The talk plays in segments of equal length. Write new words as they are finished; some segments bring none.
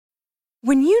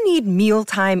When you need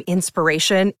mealtime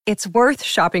inspiration, it's worth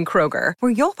shopping Kroger,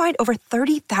 where you'll find over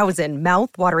 30,000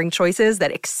 mouth-watering choices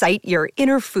that excite your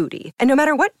inner foodie. And no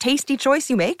matter what tasty choice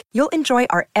you make, you'll enjoy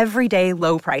our everyday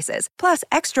low prices, plus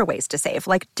extra ways to save,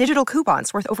 like digital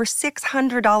coupons worth over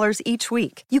 $600 each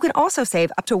week. You can also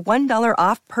save up to $1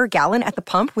 off per gallon at the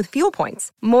pump with fuel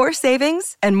points. More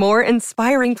savings and more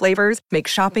inspiring flavors make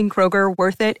shopping Kroger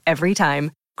worth it every time.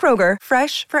 Kroger,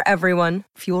 fresh for everyone.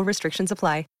 Fuel restrictions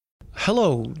apply.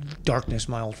 Hello, darkness,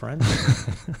 my old friend.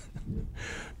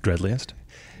 Dreadliest.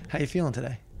 How you feeling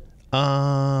today?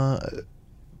 Top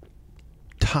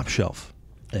shelf,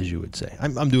 as you would say.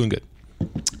 I'm doing good.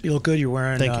 You look good. You're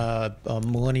wearing Thank a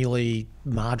millennially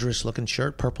Madras-looking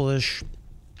shirt, purplish,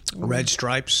 red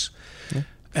stripes,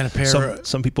 and a pair.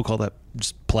 Some people call that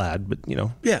just plaid, but you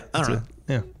know. Yeah, I don't know.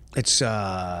 Yeah, it's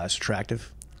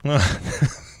attractive.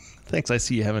 Thanks. I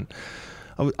see you haven't.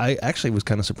 I actually was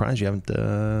kind of surprised you haven't.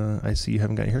 I see you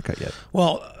haven't got your haircut yet.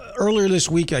 Well, earlier this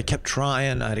week I kept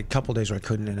trying. I had a couple of days where I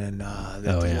couldn't, and then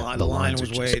the line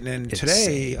was waiting. And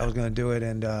today I was going to do it,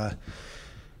 and kind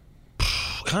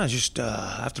of just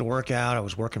after the workout, I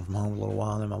was working from home a little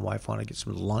while, and then my wife wanted to get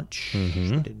some lunch.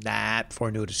 Mm-hmm. Did that before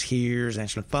I knew it was here.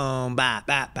 Answering the phone,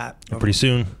 Pretty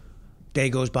soon, day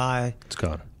goes by. It's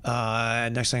gone.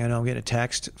 And next thing I know, I'm getting a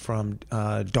text from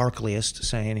Darkliest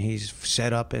saying he's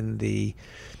set up in the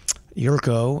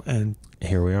Yurko and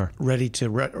here we are, ready to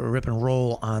rip and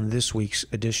roll on this week's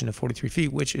edition of 43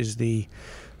 Feet, which is the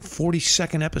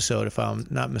 42nd episode, if I'm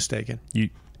not mistaken.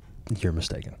 You're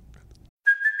mistaken.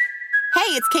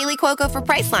 Hey, it's Kaylee Cuoco for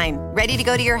Priceline. Ready to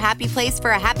go to your happy place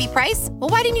for a happy price? Well,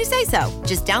 why didn't you say so?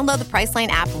 Just download the Priceline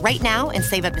app right now and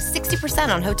save up to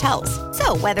 60% on hotels.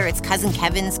 So whether it's Cousin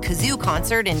Kevin's Kazoo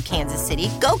Concert in Kansas City,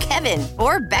 go Kevin,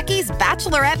 or Becky's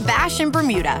Bachelorette Bash in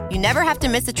Bermuda, you never have to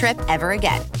miss a trip ever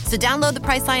again. So download the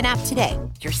Priceline app today.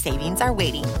 Your savings are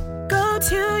waiting. Go to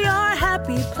your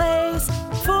happy place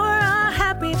for a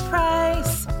happy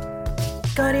price.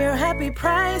 Go to your happy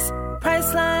price,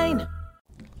 Priceline.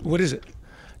 What is it?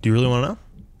 Do you really want to know?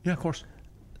 Yeah, of course.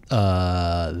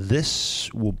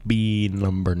 This will be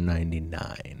number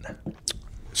 99.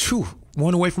 Phew,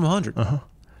 one away from 100. Uh-huh.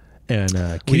 And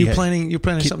Kitty you're planning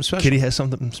something special? Kitty has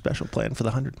something special planned for the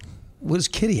 100. What does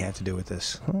Kitty have to do with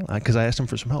this? Because I asked him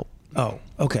for some help. Oh,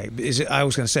 okay. I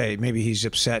was going to say, maybe he's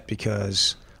upset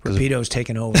because Rapido's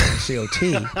taken over the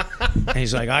COT. And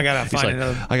he's like, I got to find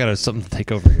another... I got something to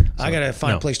take over here. So, I got to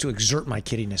find a place to exert my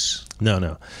kiddiness.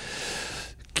 No.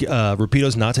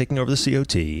 Rapido's not taking over the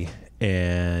COT,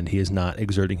 and he is not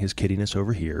exerting his kiddiness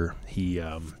over here. He,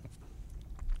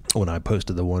 when I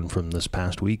posted the one from this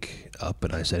past week up,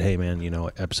 and I said, "Hey, man,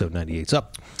 episode 98's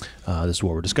up. This is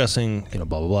what we're discussing. Blah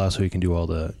blah blah." So he can do all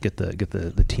get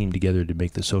the team together to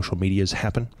make the social medias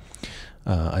happen.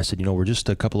 I said, we're just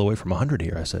a couple away from 100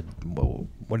 here. I said, well,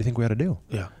 what do you think we ought to do?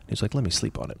 Yeah. He's like, let me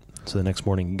sleep on it. So the next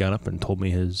morning he got up and told me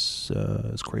his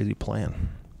crazy plan.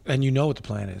 And you know what the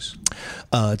plan is?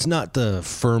 It's not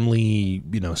firmly,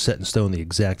 set in stone, the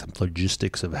exact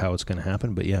logistics of how it's going to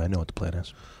happen. But yeah, I know what the plan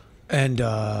is. And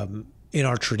in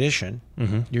our tradition,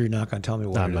 you're not going to tell me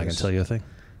what it is. I'm not going to tell you a thing.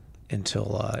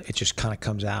 Until it just kind of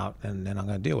comes out, and then I'm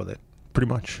going to deal with it. Pretty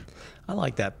much. I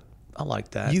like that.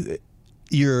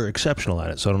 You're exceptional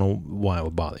at it, so I don't know why it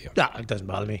would bother you. No, it doesn't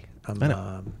bother me. I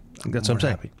know. That's what I'm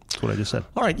saying. Happy. That's what I just said.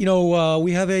 All right,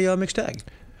 we have a mixed egg.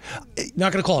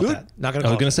 Not going to call it that. Not going to.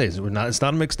 I was going to say it's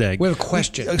not a mixed egg. We have a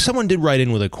question. Someone did write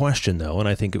in with a question though, and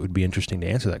I think it would be interesting to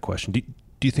answer that question. Do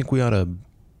you think we ought to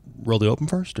roll the open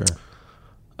first, or?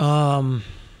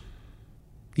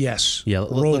 Yes. Yeah.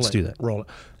 Let's do that. Roll it.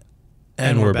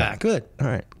 And we're back. Good. All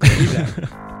right. Do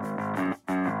that.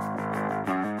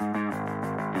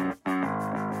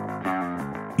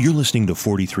 You're listening to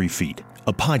 43 Feet,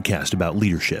 a podcast about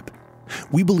leadership.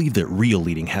 We believe that real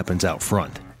leading happens out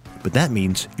front. But that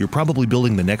means you're probably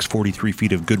building the next 43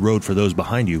 feet of good road for those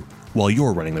behind you while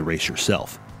you're running the race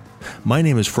yourself. My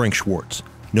name is Frank Schwartz,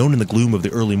 known in the gloom of the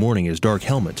early morning as Dark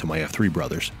Helmet to my F3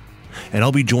 brothers. And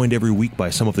I'll be joined every week by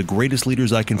some of the greatest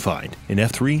leaders I can find in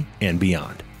F3 and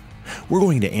beyond. We're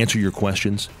going to answer your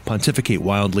questions, pontificate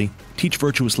wildly, teach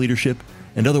virtuous leadership,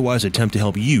 and otherwise attempt to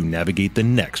help you navigate the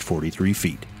next 43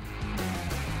 feet.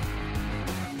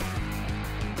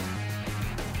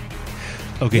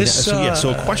 Okay, so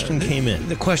a question came in.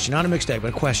 The question, not a mixed egg, but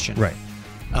a question. Right.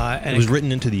 And it was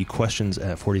written into the questions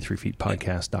at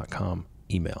 43feetpodcast.com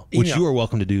email, which you are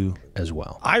welcome to do as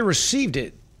well. I received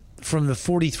it from the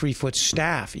 43-foot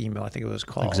staff email, I think it was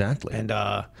called. Exactly. And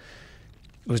it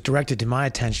was directed to my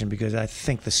attention because I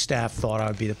think the staff thought I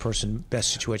would be the person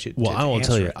best situated to answer. Well, I will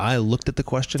tell you, I looked at the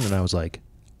question and I was like,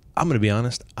 I'm going to be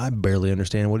honest, I barely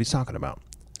understand what he's talking about.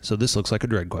 So this looks like a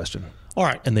Dreg question. All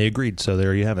right. And they agreed, so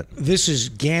there you have it. This is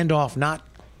Gandalf, not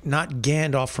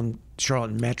Gandalf from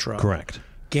Charlotte Metro. Correct.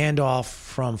 Gandalf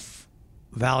from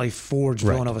Valley Forge,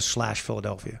 Right. Villanova /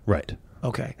 Philadelphia. Right.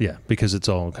 Okay. Yeah, because it's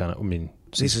all kind of, I mean...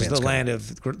 This is the land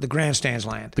of the grandstand's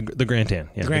land. The Grandstand.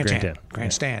 Yeah, The grandstand.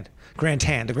 Grandstand. The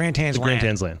grandstand's The land.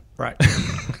 Grandstand's land. Right.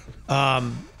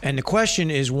 And the question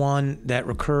is one that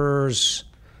recurs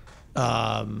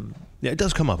Yeah, it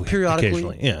does come up periodically.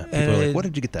 occasionally. Yeah. People are like, what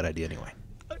did you get that idea anyway?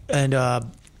 And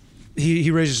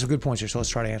he raises some good points here, so let's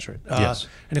try to answer it. Yes.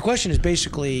 And the question is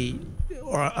basically,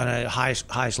 or on a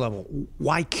highest level,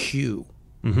 why Q?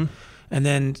 Mm-hmm. And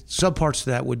then subparts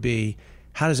to that would be,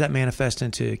 how does that manifest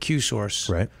into Q source?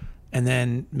 Right. And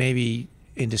then maybe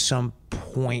into some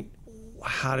point,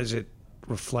 how does it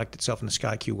reflect itself in the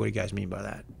sky Q? What do you guys mean by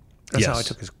that? That's how I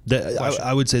took his question.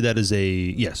 I would say that is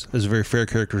that's a very fair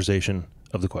characterization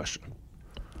of the question.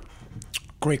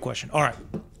 Great question. All right.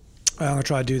 I'm going to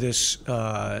try to do this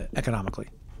economically.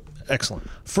 Excellent.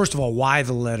 First of all, why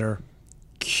the letter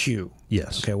Q?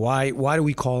 Yes. Okay, why do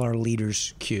we call our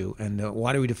leaders Q? And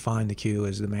why do we define the Q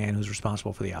as the man who's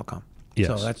responsible for the outcome? Yes.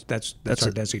 So that's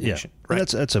our designation. Yeah. Right.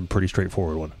 That's a pretty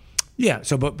straightforward one. Yeah.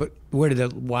 So, but where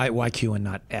did why Q and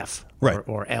not F? Right.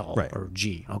 Or L Right. or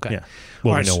G? Okay. Yeah.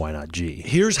 Well, All we right, know so why not G.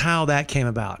 Here's how that came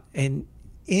about. And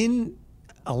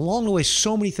along the way,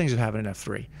 so many things have happened in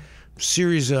F3.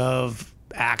 Series of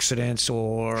accidents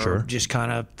or Sure. just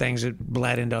kind of things that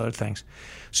bled into other things.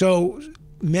 So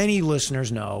many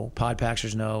listeners know,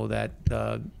 Podpaxers know, that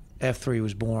F3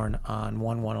 was born on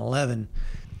 1/1/11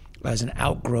 as an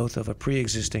outgrowth of a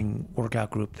pre-existing workout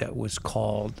group that was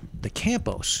called the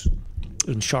Campos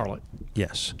in Charlotte.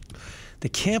 Yes. The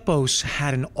Campos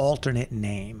had an alternate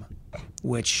name,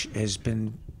 which has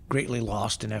been greatly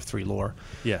lost in F3 lore.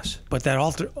 Yes. But that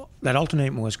alternate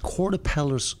name was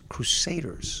Cortapellas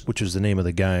Crusaders. Which is the name of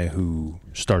the guy who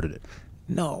started it.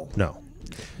 No.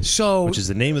 So. Which is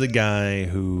the name of the guy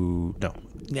who. No.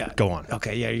 Yeah. Go on.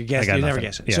 Okay. Yeah. You guessed. I got You never nothing.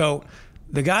 guess it. Yeah. So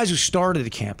the guys who started the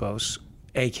Campos,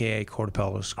 aka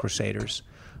Cortapellas Crusaders,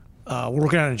 were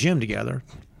working out in a gym together,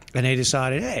 and they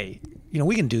decided, hey,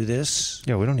 we can do this.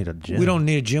 Yeah, we don't need a gym. We don't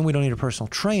need a gym. We don't need a personal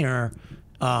trainer.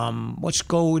 Let's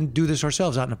go and do this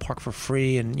ourselves out in the park for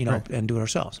free, and Right. and do it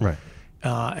ourselves. Right.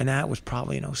 And that was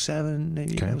probably in 07,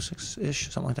 maybe Okay.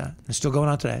 06-ish, something like that. It's still going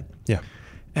on today. Yeah.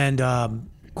 And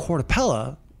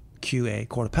Cortapella, QA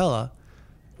Cortapella,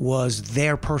 was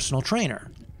their personal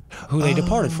trainer, who they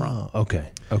departed from, Oh, okay.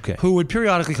 Okay. who would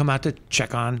periodically come out to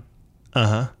check on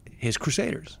Uh-huh. his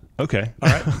Crusaders. Okay. All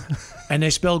right. And they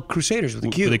spelled Crusaders with a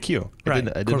Q. With a Q. I Right.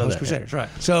 didn't know Cortapellas that. Crusaders. Right.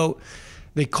 So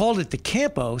they called it the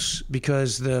Campos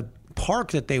because the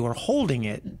park that they were holding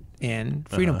it in,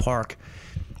 Freedom Park,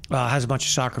 has a bunch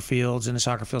of soccer fields, and the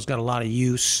soccer fields got a lot of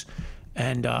use.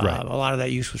 And Right. a lot of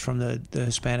that use was from the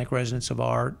Hispanic residents of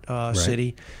our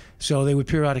city. So they would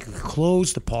periodically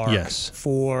close the park Yes.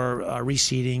 for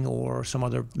reseeding or some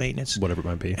other maintenance. Whatever it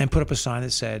might be. And put up a sign that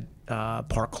said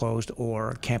park closed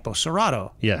or Campo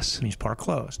Cerrado. Yes. Means park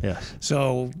closed. Yes.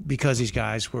 So because these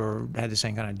guys had the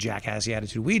same kind of jackassy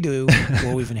attitude we do,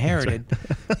 what we've inherited,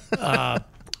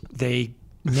 they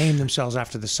named themselves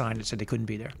after the sign that said they couldn't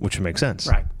be there. Which makes sense.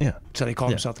 Right. Yeah. So they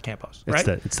called Yeah. themselves the Campos. It's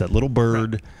Right. that little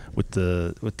bird with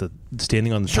the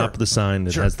standing on the Sure. top of the sign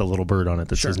that Sure. has the little bird on it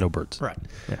that Sure. says no birds. Right.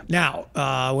 Yeah.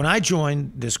 Now, when I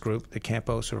joined this group, the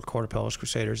Campos or Cortapellas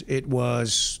Crusaders, it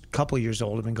was a couple of years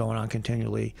old. It had been going on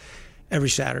continually every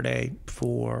Saturday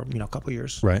for a couple of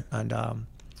years. Right. And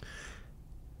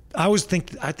I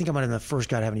think I might have been the first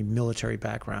guy to have any military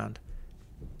background.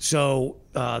 So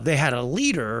they had a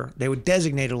leader. They would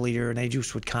designate a leader, and they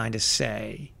just would kind of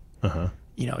say,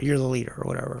 you're the leader or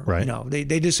whatever. Right. They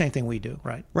did the same thing we do,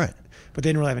 right? Right. But they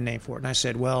didn't really have a name for it. And I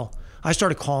said, well, I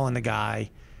started calling the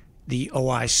guy the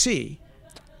OIC,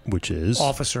 Which is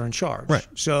officer in charge. Right.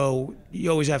 So you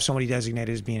always have somebody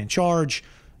designated as being in charge.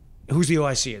 Who's the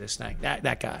OIC of this thing?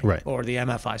 That guy. Right. Or the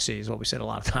MFIC is what we said a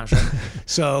lot of times. Right?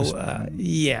 So,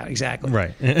 yeah, exactly.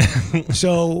 right.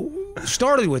 So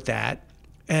started with that.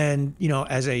 And,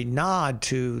 as a nod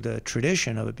to the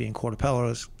tradition of it being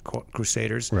Cortapellas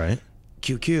Crusaders, right.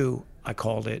 QQ, I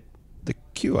called it The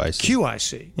QIC.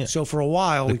 QIC. Yeah. So for a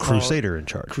while, The we called it Crusader in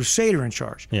charge. Crusader in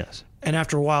charge. Yes. And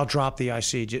after a while, dropped the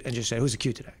IC and just said, who's the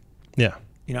Q today? Yeah.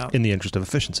 In the interest of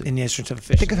efficiency. the instance of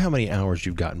efficiency. Think of how many hours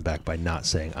you've gotten back by not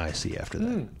saying IC after that. I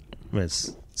mean,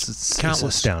 it's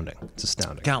Countless. astounding. It's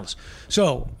astounding. Countless.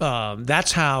 So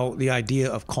that's how the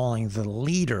idea of calling the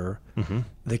leader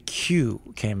the Q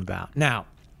came about. Now,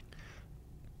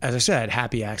 as I said,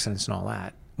 happy accidents and all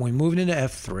that. When we moved into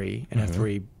F3, and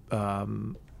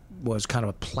F3 was kind of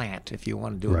a plant, if you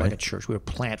want to do it like Right. a church. We were a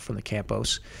plant from the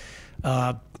campus.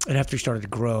 And after we started to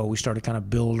grow, we started kind of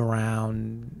build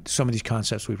around some of these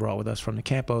concepts we brought with us from the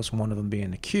campus, one of them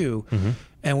being the Q.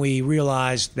 And we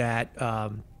realized that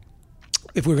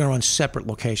if we were going to run separate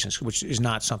locations, which is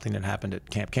not something that happened at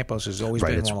Camp. Campos has always Right,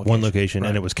 been it's one one location. location,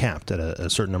 and it was capped at a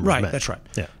certain number of Right, men. that's right.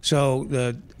 Yeah. So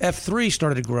the F3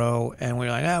 started to grow, and we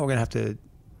were like, we're going to have to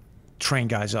train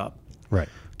guys up. Right.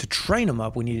 To train them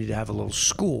up, we needed to have a little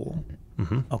school,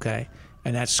 okay?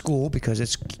 And that school, because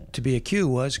it's to be a Q,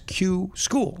 was Q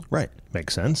school. Right.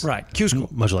 Makes sense. Right, Q school.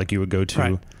 Much like you would go to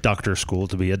Right. doctor school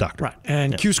to be a doctor. Right,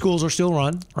 and Q schools are still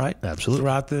run, right? Absolutely.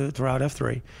 Throughout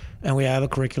F3, and we have a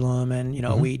curriculum, and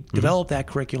we developed that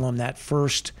curriculum that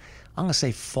first, I'm going to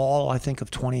say fall, I think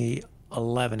of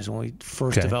 2011 is when we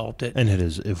first Okay. developed it. And it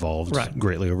has evolved Right.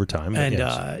 greatly over time. but And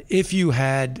yes. if you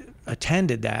had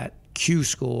attended that Q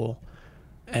school,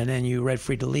 and then you read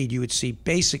Free to Lead, you would see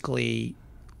basically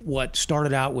what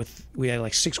started out with, we had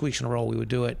like 6 weeks in a row we would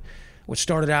do it. What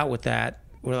started out with that,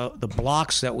 well, the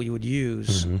blocks that we would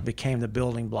use became the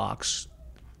building blocks,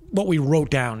 what we wrote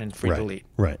down in Free to Lead,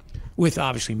 Right. with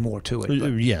obviously more to it. But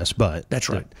Yes, but that's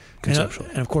right. Conceptual.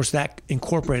 And of course, that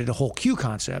incorporated the whole Q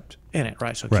concept in it,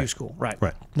 right? So Q Right. school, right.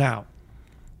 Right. Now,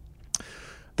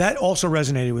 that also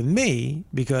resonated with me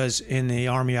because in the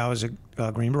Army, I was a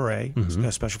Green Beret,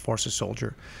 a Special Forces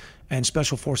soldier. And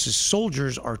Special Forces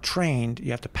soldiers are trained,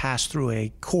 you have to pass through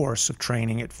a course of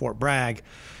training at Fort Bragg,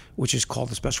 which is called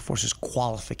the Special Forces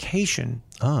Qualification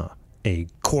a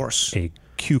Course.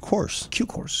 Q course. Q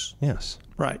course. Yes.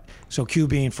 Right. So Q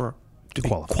being for to be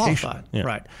Qualification. qualified. Yeah.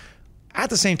 Right. At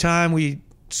the same time, we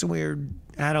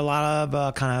had a lot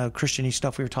of kind of Christian-y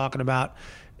stuff we were talking about,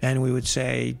 and we would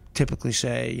typically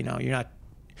say, you're not.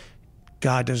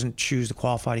 God doesn't choose the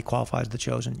qualified; He qualifies the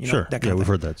chosen. Sure. That kind Yeah, of we've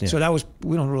thing. heard that, yeah. So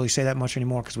we don't really say that much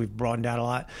anymore because we've broadened out a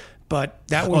lot. But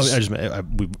that was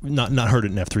we've not heard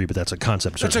it in F3, but that's a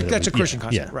concept. certainly that's a that Christian yeah,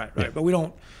 concept, yeah, right? yeah. But we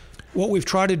don't. What we've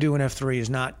tried to do in F3 is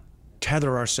not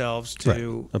tether ourselves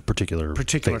to a particular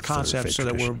faith or concept, faith so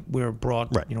that tradition. we're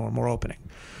broad, Right. we're more opening.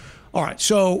 All right,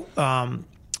 so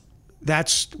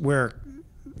that's where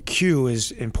Q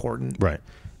is important. Right.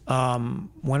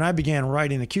 When I began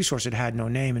writing the Q source, it had no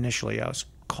name initially. I was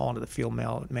calling it the Field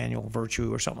Manual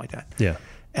Virtue or something like that. Yeah.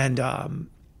 And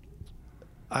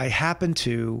I happened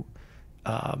to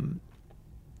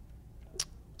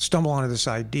stumble onto this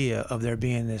idea of there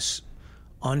being this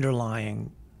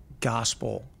underlying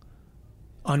gospel,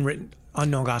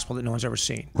 unknown gospel that no one's ever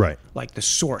seen. Right. Like the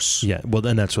source. Yeah. Well,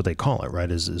 then that's what they call it,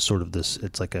 right? Is sort of this.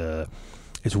 It's like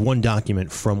it's one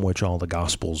document from which all the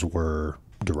gospels were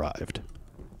derived.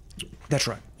 That's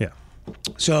right. Yeah.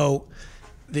 So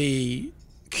the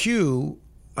Q,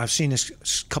 I've seen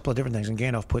this couple of different things, and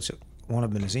Gandalf puts it, one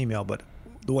of them in his email, but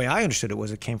the way I understood it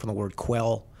was it came from the word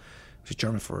quell, which is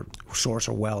German for source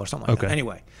or well or something like Okay. that.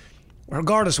 Anyway,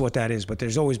 regardless of what that is, but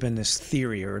there's always been this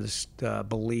theory or this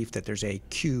belief that there's a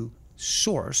Q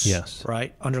source, Yes.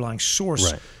 right? Underlying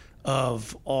source Right.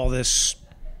 of all this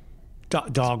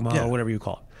dogma Yeah. or whatever you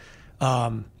call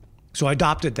it. So I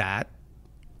adopted that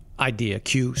idea,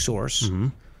 Q source,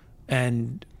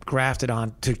 and grafted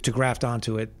on to graft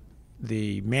onto it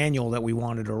the manual that we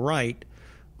wanted to write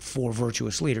for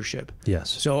virtuous leadership. Yes.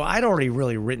 So I'd already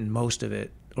really written most of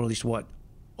it, or at least what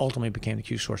ultimately became the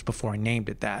Q source before I named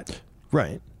it that.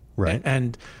 Right. Right.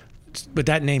 But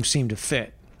that name seemed to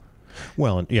fit.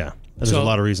 Well, and yeah. And there's So- a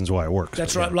lot of reasons why it works.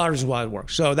 That's but right. yeah. A lot of reasons why it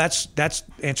works. So that's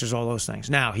answers all those things.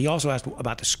 Now he also asked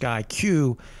about the Sky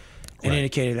Q, and Right.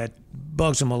 indicated that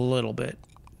bugs him a little bit,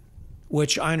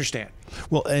 which I understand.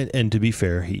 Well, and to be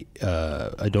fair, he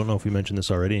I don't know if you mentioned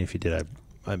this already. And if you did,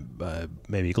 I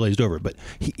maybe glazed over it. But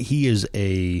he is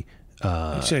a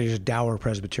He said he's a dour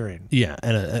Presbyterian. yeah,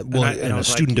 and a I was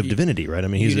student like, of divinity, right? I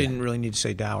mean, You he's didn't really need to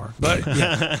say dour, but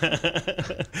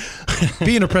yeah.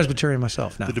 Being a Presbyterian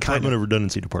myself now, the Department of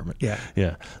Redundancy Department. Yeah.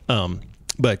 Yeah.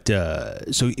 But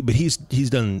he's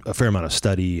done a fair amount of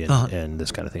study and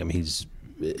this kind of thing. I mean,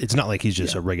 it's not like he's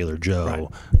just a regular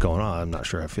Joe going on. I'm not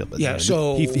sure how I feel, but Yeah,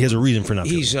 so he has a reason for not.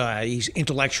 He's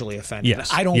intellectually offended.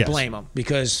 Yes, I don't yes. blame him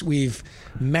because we've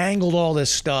mangled all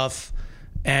this stuff,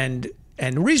 and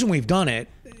the reason we've done it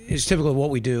is typically what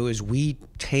we do is we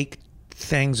take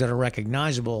things that are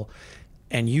recognizable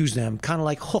and use them kind of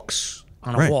like hooks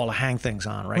on a Right. wall to hang things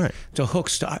on, right? Right. So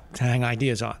hooks to hang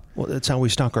ideas on. Well, that's how we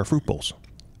stock our fruit bowls.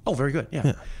 Oh, very good.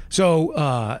 Yeah. So,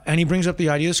 and he brings up the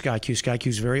idea of Sky Q. Sky Q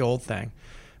is a very old thing.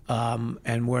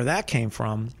 And where that came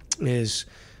from is,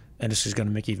 and this is going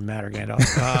to make it even madder,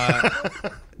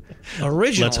 Gandalf.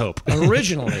 Originally, Let's hope.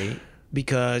 originally,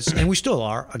 because, and we still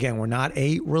are, again, we're not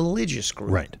a religious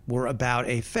group. Right. We're about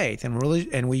a faith. And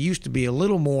and we used to be a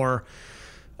little more,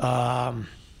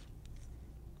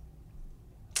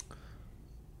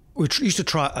 we used to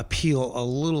try appeal a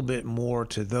little bit more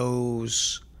to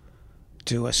those,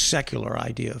 to a secular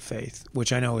idea of faith,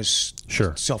 which I know is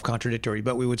Sure. self-contradictory,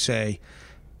 but we would say,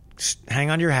 hang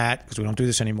on to your hat, because we don't do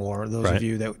this anymore, those Right. of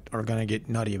you that are going to get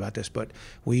nutty about this, but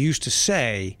we used to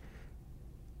say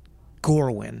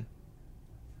Gorwin,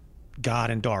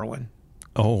 God and Darwin.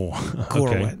 Oh,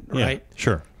 Gorwin, okay. right? Yeah,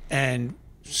 sure. And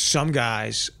some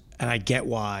guys, and I get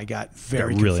why, got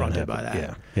very They're really confronted by unhappy.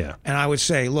 that. Yeah. And I would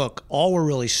say, look, all we're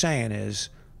really saying is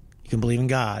you can believe in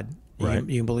God, Right.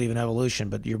 you can believe in evolution,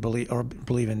 but you believe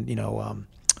in,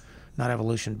 not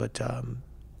evolution, but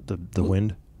The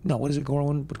wind. no, what is it,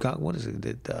 Darwin? What is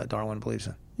it that Darwin believes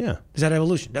in? Yeah. Is that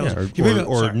evolution? That Yeah, was, you believe in-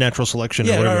 or sorry. natural selection,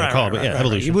 or whatever you call it. But yeah,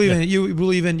 evolution. You believe yeah. in you can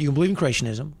believe in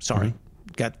creationism. Sorry,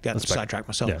 got sidetracked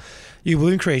myself. Yeah. You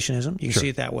believe in creationism. You can Sure. see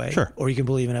it that way. Sure. Or you can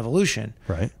believe in evolution.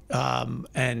 Right.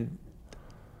 And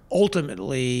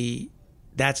ultimately,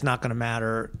 that's not going to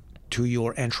matter to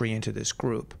your entry into this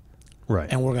group. Right.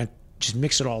 And we're going to just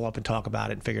mix it all up and talk about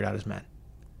it and figure it out as men.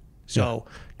 So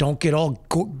don't get all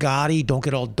gaudy, don't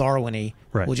get all Darwin-y.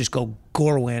 Right. We'll just go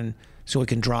Gorwin so we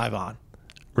can drive on.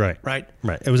 Right. Right?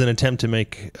 Right. It was an attempt to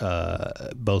make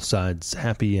both sides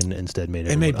happy, and instead made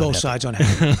It everyone made both unhappy. sides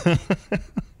unhappy.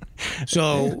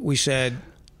 So we said,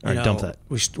 All right, dump that.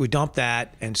 We dumped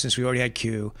that, and since we already had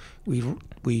Q,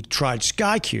 we tried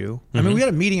Sky Q. I mean, we had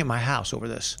a meeting at my house over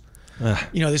this.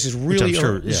 This is really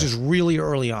sure, this yeah. is really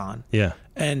early on. Yeah.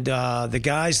 And the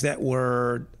guys that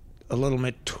were a little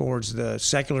bit towards the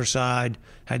secular side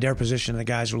had their position. The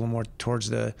guys were a little more towards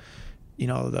the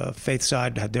faith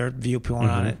side had their viewpoint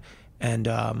on it.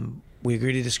 And we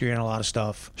agreed to disagree on a lot of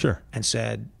stuff. Sure. And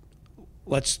said,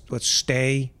 let's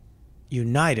stay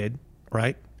united,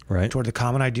 right? Right. Toward the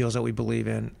common ideals that we believe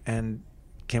in, and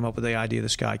came up with the idea of the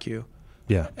Sky Q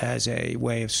Yeah. as a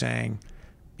way of saying,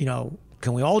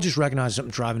 can we all just recognize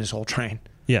something driving this whole train?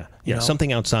 Yeah. Yeah. know?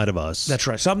 Something outside of us. That's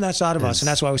right. Something outside of us. And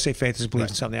that's why we say faith is belief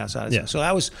in something outside of us. Yeah. So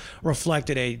that was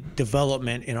reflected a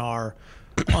development in our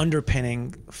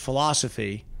underpinning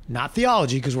philosophy, not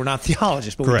theology, because we're not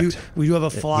theologists, but Correct. we do have a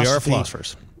philosophy. We are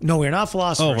philosophers. No, we're not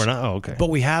philosophers. Oh, we're not? Oh, okay. But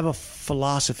we have a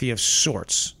philosophy of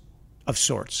sorts,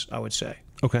 I would say.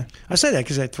 Okay. I say that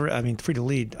because free to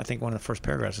lead, I think one of the first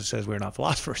paragraphs that says we're not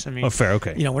philosophers. I mean, Oh, fair.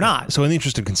 Okay. we're not. So in the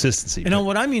interest of consistency.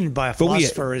 What I mean by a but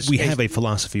philosopher is we have a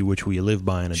philosophy which we live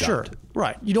by and adopt. Sure,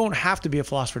 right. You don't have to be a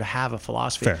philosopher to have a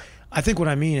philosophy. Fair. I think what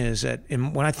I mean is that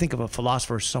when I think of a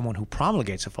philosopher as someone who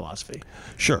promulgates a philosophy.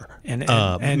 Sure. And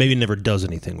maybe never does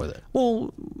anything with it.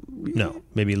 Well, No.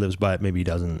 Maybe he lives by it. Maybe he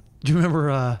doesn't. do you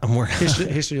remember working-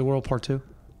 History of the World Part 2?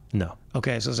 No.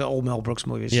 Okay, so it's an old Mel Brooks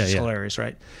movie. It's Yeah, just yeah. hilarious,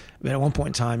 right? But at one point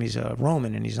in time, he's a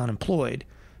Roman and he's unemployed.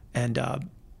 And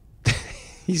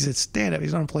he's a stand-up.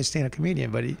 He's an unemployed stand-up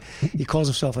comedian, but he calls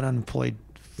himself an unemployed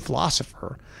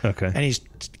philosopher. Okay. And he's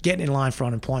getting in line for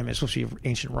unemployment. It's supposed to be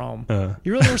ancient Rome.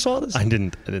 You really never saw this? I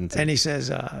didn't. See And he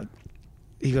says,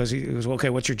 he goes, well, okay,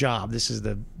 what's your job? This is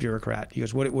the bureaucrat. He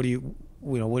goes, what do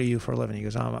you for a living? He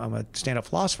goes, I'm a stand-up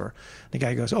philosopher. The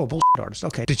guy goes, oh, bullshit artist.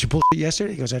 Okay. Did you bullshit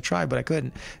yesterday? He goes, I tried, but I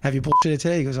couldn't. Have you bullshitted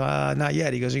today? He goes, not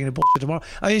yet. He goes, are you going to bullshit tomorrow?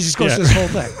 I mean, he just goes through this whole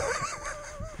thing.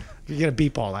 You're going to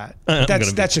beep all that. I'm That's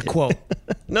gonna that's a beep it. quote.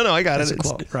 No, I got That's it. a It's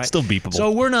quote, right? still beepable.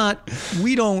 So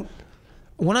we don't,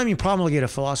 when I mean promulgate a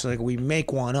philosophy, like we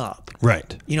make one up.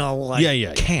 right. Like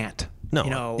Yeah. Kant.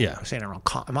 No, yeah. I'm saying it wrong.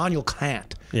 Immanuel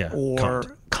Kant. Yeah, Or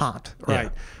Kant, right? Yeah.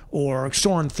 Or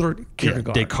Soren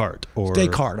Kierkegaard. Descartes or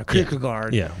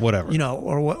Kierkegaard. Yeah, whatever.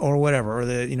 Or whatever. Or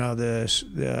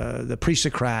the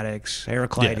pre-Socratics,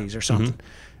 Heraclitus or something.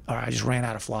 All right, I just ran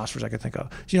out of philosophers I could think of.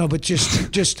 But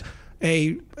just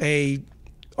a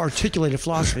articulated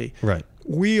philosophy. Right.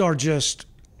 We are just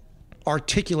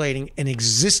articulating an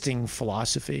existing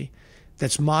philosophy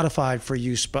that's modified for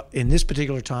use in this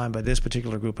particular time by this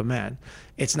particular group of men.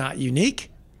 It's not unique.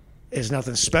 There's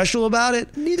nothing special about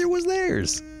it. Neither was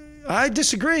theirs. I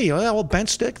disagree. That whole bent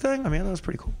stick thing. I mean, that was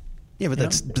pretty cool. Yeah, but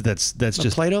that's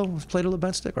just Plato. Was Plato the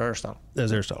bent stick or Aristotle?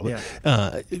 That's Aristotle. Yeah.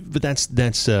 But that's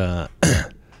I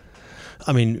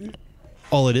mean,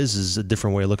 all it is a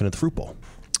different way of looking at the fruit bowl.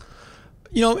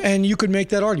 And you could make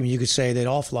that argument. You could say that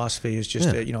all philosophy is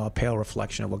just Yeah. a pale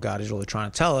reflection of what God is really trying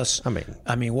to tell us. I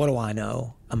mean, what do I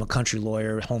know? I'm a country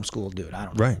lawyer, homeschooled dude. I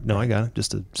don't know. Right. No, I got it.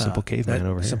 Just a simple caveman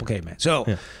over here. Simple caveman. So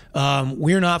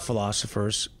we're not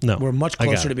philosophers. No, we're much I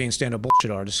got closer it. to being stand-up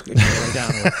bullshit artists.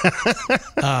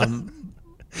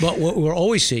 But what we're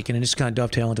always seeking, and this kind of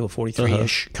dovetail into a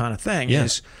 43-ish kind of thing, Yeah.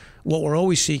 is what we're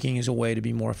always seeking is a way to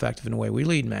be more effective in the way we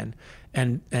lead men.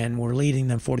 and we're leading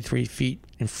them 43 feet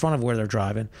in front of where they're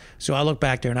driving. So I look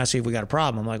back there and I see if we got a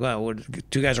problem. I'm like, well,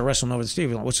 two guys are wrestling over the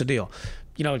Steve. Like, what's the deal?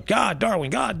 God,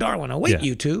 Darwin. Oh, wait,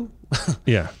 you two.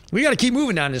 Yeah. We got to keep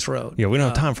moving down this road. Yeah, we don't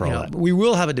have time for all that. We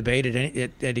will have a debate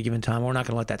at any given time. We're not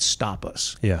going to let that stop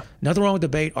us. Yeah. Nothing wrong with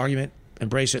debate, argument,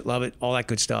 embrace it, love it, all that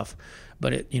good stuff.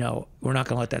 But we're not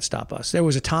going to let that stop us. There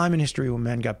was a time in history when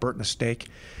men got burnt in a stake,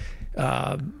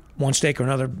 one stake or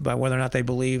another, by whether or not they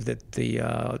believed that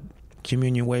the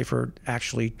communion wafer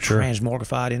actually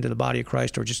transmogrified into the body of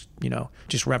Christ, or just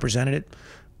represented it.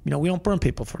 We don't burn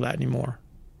people for that anymore,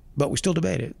 but we still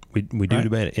debate it. We do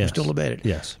debate it. Yes. We still debate it.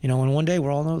 Yes. And one day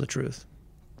we'll all know the truth.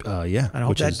 Yeah. And I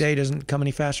hope that day doesn't come any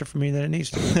faster for me than it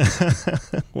needs to.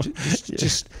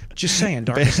 just saying,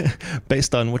 Darkest.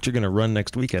 Based on what you're going to run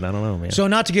next weekend, I don't know, man. So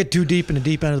not to get too deep in the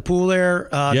deep end of the pool there,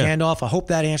 Gandalf, I hope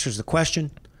that answers the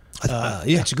question.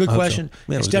 It's a good question.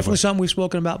 So. Yeah, it's definitely something we've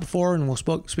spoken about before, and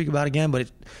we'll speak about again. But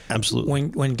absolutely,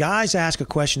 when guys ask a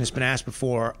question that's been asked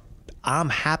before, I'm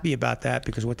happy about that,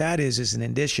 because what that is an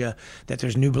indicia that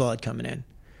there's new blood coming in.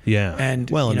 Yeah. And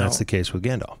that's the case with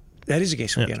Gandalf. That is the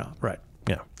case with Gandalf, right?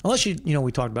 Yeah. Unless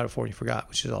we talked about it before and you forgot,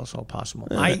 which is also possible.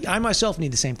 I myself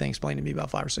need the same thing explained to me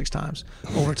about 5 or 6 times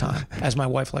over time, as my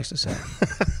wife likes to say.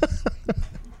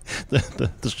 the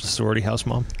sorority house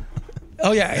mom.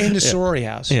 Oh yeah, in the sorority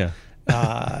house. Yeah.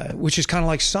 Which is kind of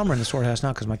like summer in the sorority house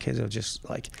now, because my kids are just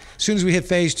like, as soon as we hit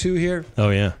phase 2 here. Oh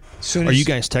yeah. Are you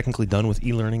guys technically done with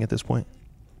e-learning at this point?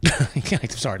 I'm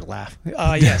sorry to laugh.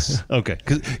 Yes. Okay.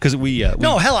 Because we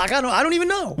no, hell, I don't even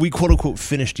know. We quote unquote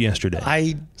finished yesterday.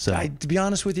 I to be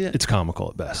honest with you, it's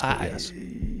comical at best. Yes.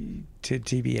 To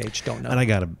TBH, don't know. And I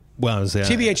got I was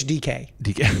TBH DK.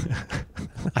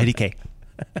 IDK.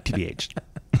 TBH.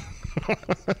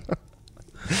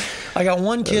 I got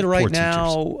one kid right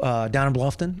now down in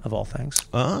Bluffton, of all things.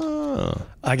 Oh.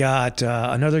 I got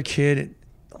another kid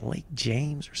at Lake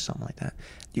James or something like that.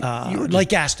 Lake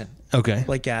Gaston. Okay.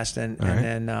 Lake Gaston. All and right.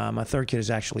 then my third kid is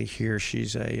actually here.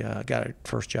 She's got her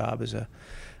first job as a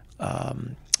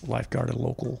lifeguard at a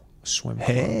local swim club.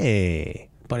 Hey.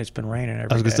 But it's been raining every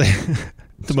day. I was going to say,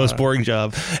 the most boring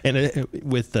job. And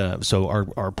so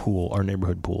our pool, our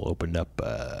neighborhood pool opened up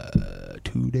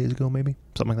 2 days ago, maybe,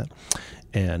 something like that.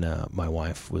 And my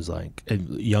wife was like,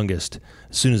 youngest,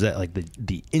 as soon as that, like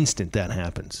the instant that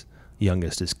happens,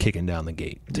 youngest is kicking down the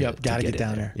gate. Gotta get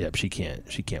down there. Yep, she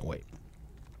can't wait.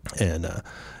 And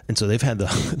so they've had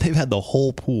the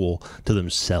whole pool to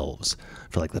themselves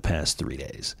for like the past 3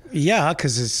 days. Yeah,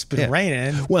 because it's been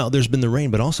raining. Well, there's been the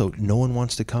rain, but also no one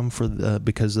wants to come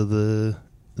because of the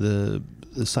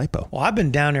SIPO. Well, I've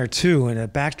been down there too in a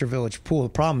Baxter Village pool. The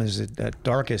problem is that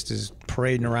Darkest is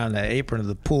parading around the apron of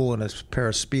the pool in a pair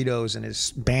of Speedos and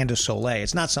his Band of Soleil.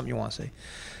 It's not something you want to see.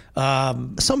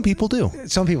 Some people do.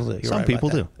 Some people do. Some people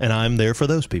do. And I'm there for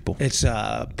those people. It's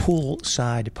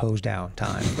poolside pose down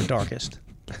time for Darkest.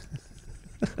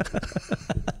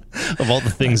 Of all the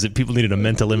things that people needed a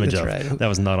mental image of, right. That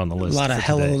was not on the list. A lot of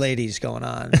hello today. ladies going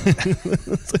on.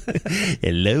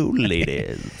 Hello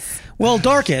ladies. Well,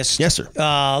 Darkest. Yes, sir.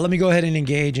 Let me go ahead and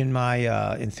engage in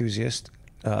my enthusiast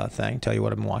thing. Tell you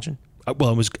what I've been watching.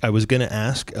 Well, I was going to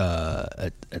ask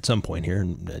at some point here,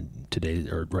 and today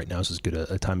or right now is as good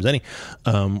a time as any.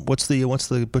 What's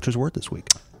the Butcher's Word this week?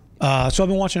 So I've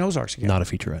been watching Ozarks again. Not a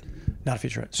featurette. Not a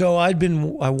featurette. So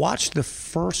I watched the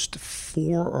first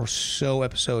 4 or so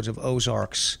episodes of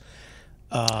Ozarks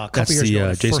a couple years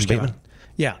ago. Jason Bateman?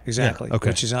 Yeah, exactly. Yeah, okay.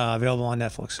 Which is available on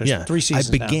Netflix. There's 3 seasons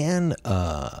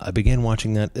I began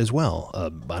watching that as well. I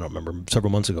don't remember.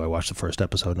 Several months ago, I watched the first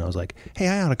episode, and I was like, hey,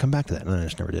 I ought to come back to that. And then I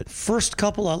just never did. First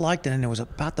couple I liked, and then there was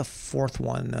about the 4th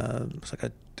one. It was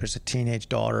like there's a teenage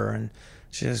daughter, and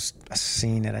just a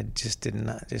scene that I just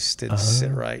didn't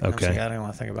sit right. And Okay. I was like, I don't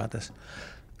want to think about this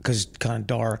because it's kind of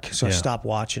dark. So I stopped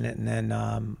watching it, and then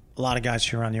a lot of guys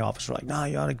here around the office were like, "No,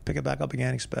 you ought to pick it back up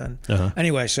again, expand."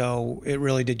 Anyway, so it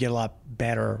really did get a lot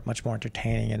better, much more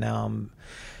entertaining, and now I'm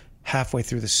halfway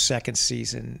through the 2nd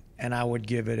season, and I would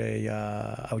give it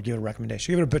a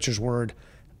recommendation. Give it a Butcher's Word,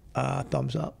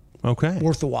 thumbs up. Okay.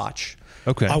 Worth the watch.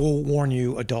 Okay. I will warn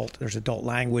you, there's adult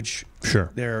language.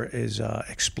 Sure. There is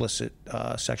explicit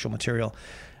sexual material.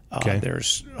 Okay.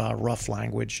 There's rough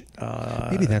language.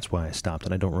 Maybe that's why I stopped,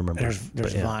 and I don't remember.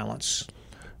 There's violence.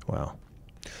 Wow.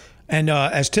 And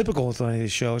as typical with one of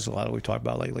these shows, a lot of we've talked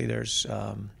about lately, there's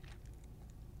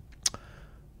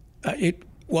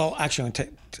well, actually, I'm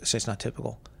going to say it's not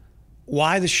typical.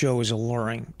 Why the show is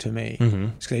alluring to me is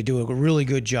because they do a really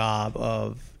good job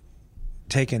of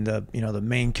taking the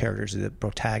main characters, the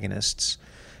protagonists,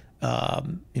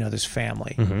 this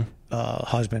family,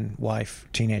 husband, wife,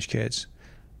 teenage kids,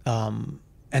 and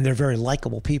they're very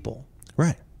likable people.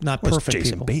 Right. Not Well, it's perfect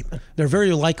Jason people. Bateman. They're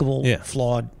very likable, Yeah.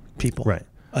 flawed people. Right.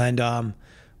 And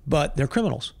but they're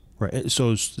criminals. Right.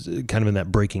 So it's kind of in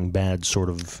that Breaking Bad sort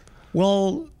of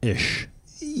Well, ish.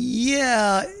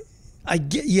 yeah, I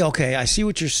get. Yeah, okay, I see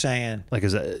what you're saying. Like,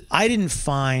 is that I didn't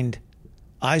find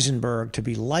Eisenberg to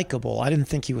be likable. I didn't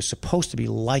think he was supposed to be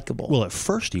likable. well? At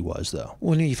first, he was though.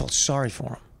 Well, you felt sorry for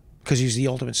him because he's the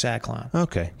ultimate sad clown.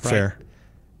 Okay, fair.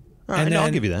 All right, and no, then,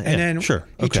 I'll give you that. And Yeah, then sure.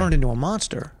 he Okay. turned into a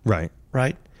monster, Right.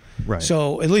 right? Right.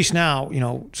 So at least now,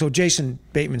 so Jason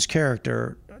Bateman's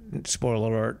character, spoiler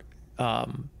alert,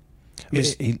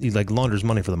 is he like launders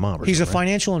money for the mob. Or he's a something, right?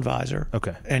 financial advisor.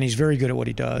 Okay. And he's very good at what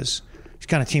he does. He's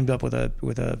kind of teamed up with a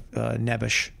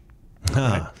Nebish.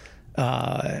 Ah.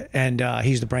 And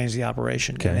he's the brains of the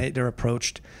operation. Okay. And they're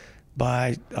approached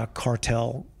by a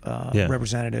cartel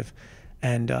representative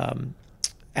and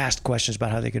asked questions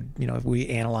about how they could, if we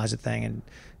analyze the thing and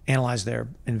analyze their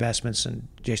investments. And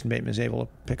Jason Bateman is able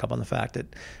to pick up on the fact that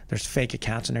there's fake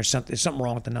accounts and there's something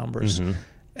wrong with the numbers. Mm-hmm.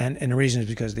 And the reason is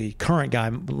because the current guy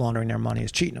laundering their money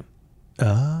is cheating them.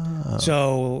 Ah.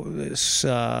 So this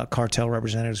cartel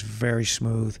representative is very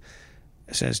smooth.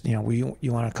 Says, you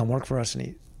want to come work for us?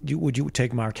 And would you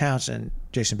take my accounts? And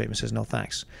Jason Bateman says, no,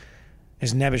 thanks.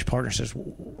 His Nebish partner says,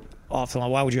 off the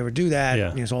line, why would you ever do that?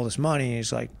 Yeah. He has all this money. And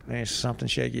he's like, there's something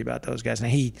shaky about those guys. And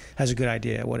he has a good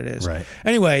idea what it is. Right.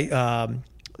 Anyway,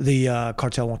 the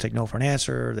cartel won't take no for an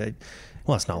answer. They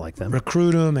Well, it's not like them.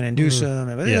 recruit him and induce him.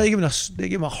 And Yeah. they give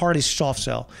him a hearty soft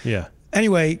sell. Yeah.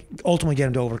 Anyway, ultimately get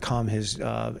him to overcome his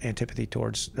antipathy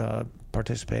towards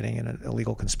participating in an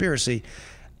illegal conspiracy.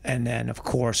 And then, of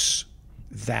course,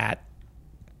 that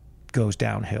goes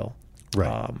downhill.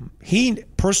 Right. He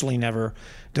personally never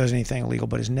does anything illegal,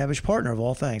 but his Nebish partner, of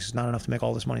all things, is not enough to make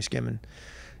all this money skimming.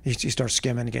 He starts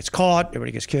skimming, he gets caught,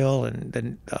 everybody gets killed, and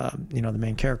then, the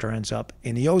main character ends up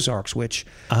in the Ozarks, which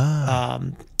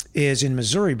is in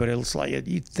Missouri, but it's like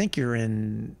you'd think you're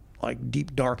in like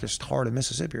deep, darkest heart of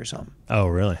Mississippi or something. Oh,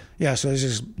 really? Yeah, so there's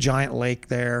this giant lake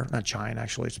there. Not giant,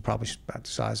 actually. It's probably about the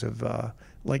size of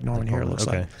Lake Norman here, it looks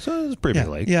Okay. like. So it's a pretty Yeah,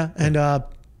 big lake. yeah. And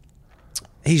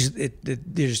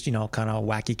there's kind of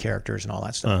wacky characters and all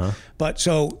that stuff. Uh-huh. But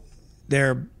so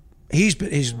he's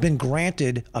been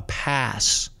granted a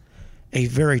pass, a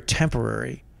very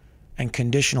temporary and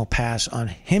conditional pass on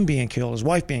him being killed, his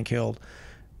wife being killed,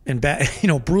 and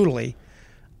brutally,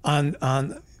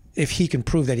 on if he can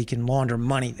prove that he can launder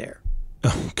money there.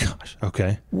 Oh gosh.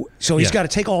 Okay. So he's Yeah. got to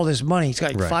take all this money. He's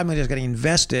got Right. $5 million. He's got to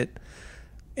invest it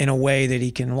in a way that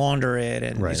he can launder it,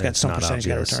 and Right, he's got it's some not percentage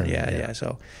he's got to obvious return. and- Yeah. yeah.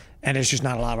 So, and there's just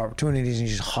not a lot of opportunities. And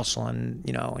he's just hustling,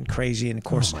 and crazy. And of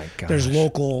course, Oh, my gosh. there's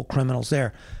local criminals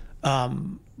there.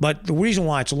 But the reason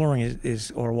why it's alluring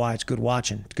or why it's good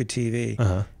watching, good TV,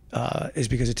 is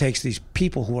because it takes these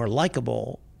people who are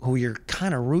likable, who you're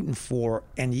kind of rooting for,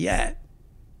 and yet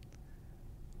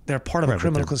they're part of Right, a but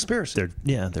criminal they're- conspiracy.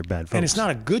 They're bad folks. And it's not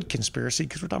a good conspiracy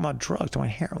because we're talking about drugs, talking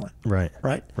about heroin. Right.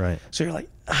 Right? Right. So you're like,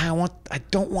 I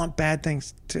don't want bad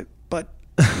things but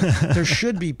there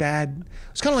should be bad.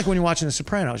 It's kind of like when you're watching The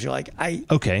Sopranos. You're like,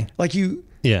 Okay.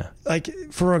 Yeah. like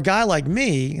for a guy like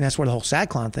me, and that's where the whole sad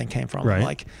clown thing came from. Right. I'm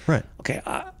like, Right. okay,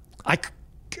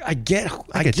 I get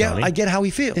Tony. I get how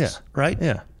he feels. Yeah. Right.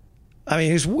 Yeah. I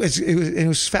mean, it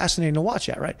was fascinating to watch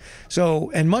that. Right.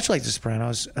 So, and much like The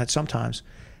Sopranos, sometimes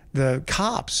the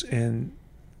cops in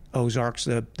Ozarks,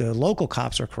 the local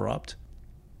cops are corrupt.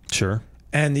 Sure.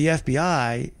 And the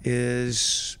FBI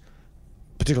is,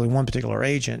 particularly one particular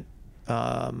agent,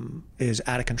 is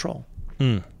out of control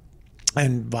and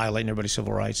violating everybody's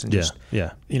civil rights and just,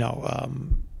 Yeah.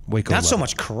 Waco not so level.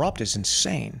 much corrupt as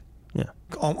insane, Yeah.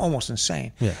 almost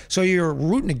insane. Yeah. So you're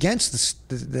rooting against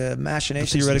the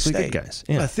machinations. Theoretically of the good state.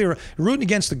 guys. Yeah. You're rooting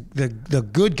against the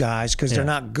good guys because they're Yeah.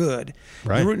 not good.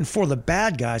 Right. You're rooting for the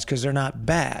bad guys because they're not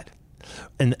bad.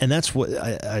 And that's what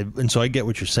and so I get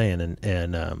what you're saying,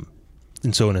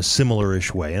 and so in a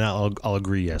similar-ish way, and I'll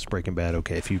agree, yes, Breaking Bad,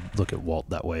 okay, if you look at Walt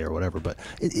that way or whatever, but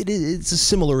it's a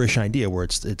similar-ish idea where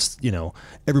it's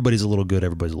everybody's a little good,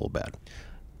 everybody's a little bad.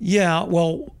 Yeah.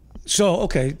 Well. So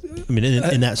okay. I mean,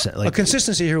 in that sense, like a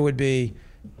consistency here would be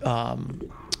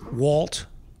Walt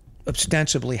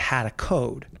ostensibly had a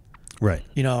code. right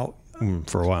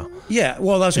for a while. Yeah.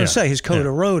 Well, I was going to Yeah. say his code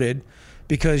Yeah. eroded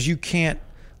because you can't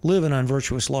live an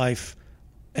unvirtuous life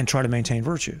and try to maintain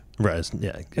virtue. Right.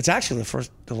 Yeah. It's actually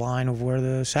the line of where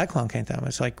the sad clown came from.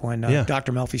 It's like when Yeah.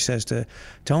 Dr. Melfi says to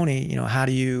Tony, how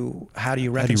do you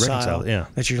reconcile yeah.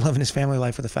 that you're living this family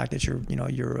life with the fact that you're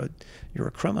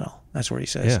a criminal? That's where he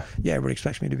says, Yeah. everybody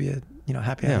expects me to be a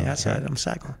happy on the outside. I'm a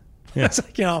sad clown. Yeah.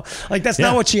 It's like, that's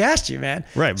not what she asked you, man.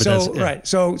 Right, but so, that's- yeah. right.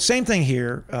 So same thing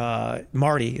here.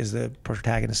 Marty is the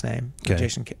protagonist's name. Okay.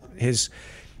 Jason,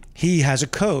 he has a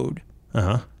code,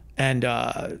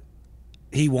 and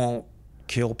he won't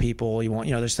kill people. He won't,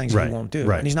 there's things that he won't do.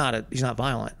 Right. And he's not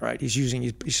violent, right?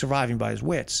 He's surviving by his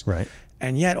wits. Right.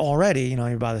 And yet already,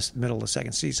 by the middle of the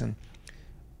second season,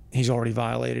 he's already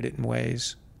violated it in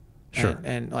ways. Sure.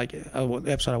 And like the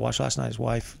episode I watched last night, his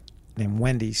wife named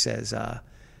Wendy says,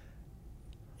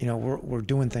 we're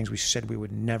doing things we said we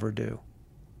would never do.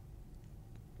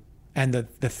 And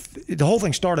the whole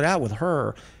thing started out with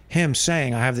him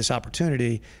saying, I have this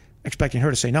opportunity, expecting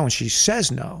her to say no, and she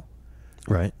says no.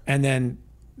 Right. And then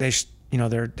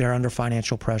they're under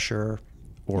financial pressure.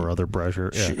 Or other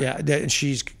pressure. Yeah.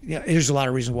 There's a lot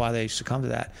of reasons why they succumb to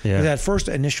that. Yeah. That first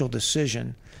initial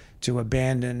decision to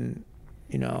abandon,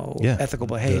 ethical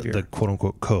behavior. The quote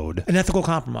unquote code. An ethical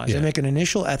compromise. Yeah. They make an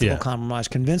initial ethical compromise,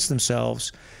 convince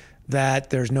themselves that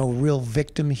there's no real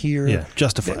victim here. Yeah,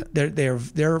 justify it.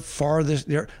 They're farthest.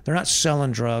 They're not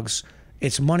selling drugs.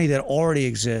 It's money that already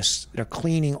exists. They're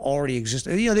cleaning already exists.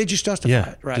 They just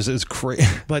justify it, right? It's crazy.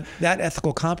 But that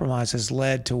ethical compromise has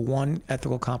led to one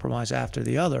ethical compromise after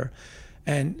the other,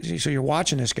 and so you're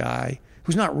watching this guy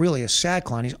who's not really a sad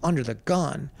clown. He's under the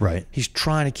gun. Right. He's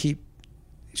trying to keep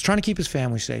his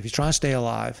family safe. He's trying to stay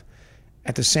alive.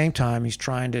 At the same time, he's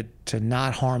trying to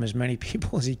not harm as many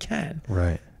people as he can.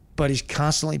 Right. But he's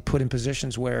constantly put in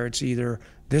positions where it's either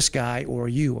this guy or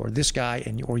you, or this guy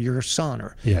or your son,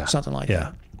 or something like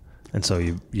that. And so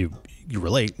you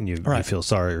relate, and you feel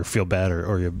sorry or feel bad,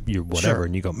 or you whatever,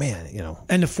 and you go, man,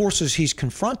 And the forces he's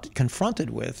confronted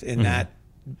with in that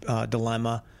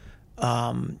dilemma,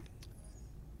 none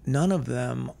of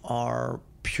them are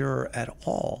pure at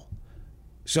all.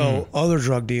 So other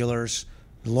drug dealers,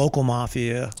 local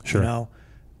mafia,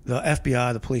 the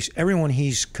FBI, the police, everyone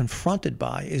he's confronted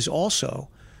by is also,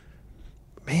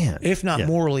 if not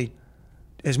morally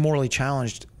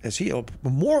challenged as he,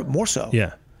 more so.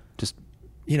 Yeah, just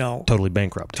totally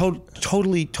bankrupt.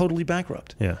 Totally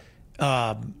bankrupt. Yeah.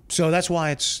 So that's why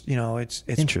it's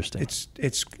interesting.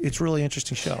 It's really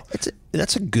interesting show.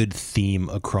 That's a good theme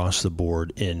across the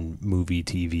board in movie,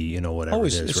 TV, whatever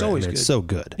Always, it is. it's right? always good. It's so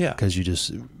good. Yeah. Because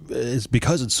it's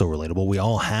because it's so relatable. We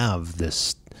all have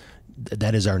this.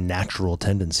 That is our natural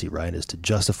tendency, right? Is to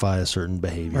justify a certain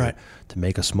behavior, right, to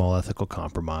make a small ethical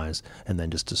compromise, and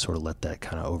then just to sort of let that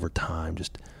kind of over time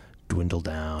just dwindle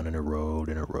down and erode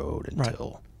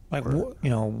until. Right.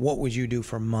 What would you do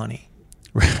for money?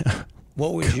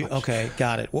 What would you? Okay,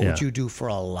 got it. What would you do for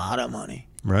a lot of money?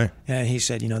 Right. And he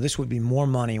said, this would be more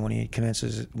money when he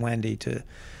convinces Wendy to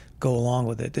go along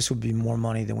with it. This would be more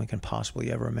money than we can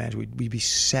possibly ever imagine. We'd be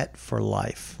set for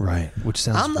life. Right. Which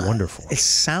sounds wonderful. It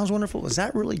sounds wonderful. Is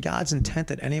that really God's intent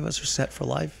that any of us are set for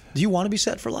life? Do you want to be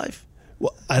set for life?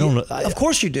 Well, I don't know. Of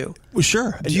course you do. Well,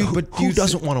 sure. Who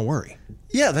doesn't want to worry?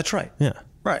 Yeah, that's right. Yeah.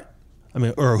 Right. I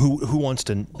mean, or who wants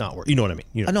to not worry? You know what I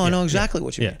mean? I know exactly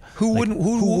what you mean. Who wouldn't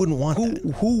want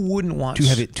that? Who wouldn't want to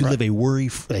live a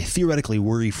theoretically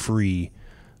worry-free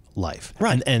life?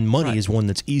 Right. And money is one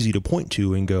that's easy to point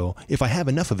to and go, if I have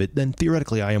enough of it, then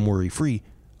theoretically I am worry-free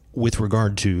with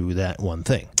regard to that one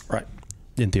thing. Right.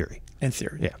 In theory.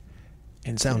 Yeah.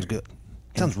 And sounds good.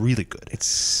 Sounds really good. It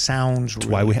sounds really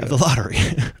why we have the lottery.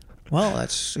 Well,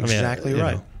 that's exactly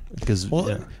right. Because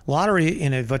lottery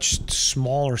in a much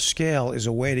smaller scale is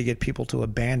a way to get people to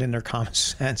abandon their common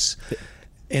sense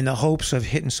in the hopes of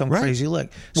hitting some crazy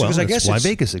lick. So, well, that's why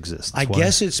Vegas exists. I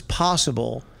guess it's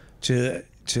possible to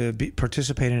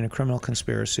participate in a criminal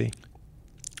conspiracy,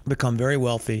 become very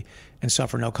wealthy, and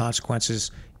suffer no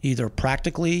consequences, either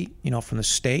practically, from the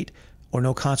state, or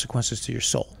no consequences to your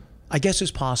soul. I guess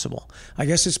it's possible. I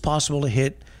guess it's possible to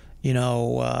hit,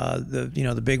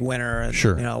 the big winner,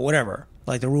 and, whatever.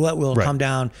 Like the roulette wheel will come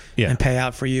down and pay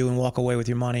out for you and walk away with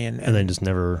your money, and then just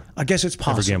never. I guess it's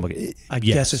possible. I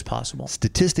guess it's possible.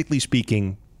 Statistically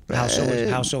speaking,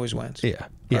 house always wins. Yeah.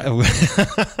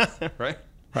 Right.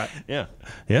 Right.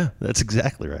 Yeah. That's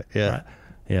exactly right. Yeah. Right.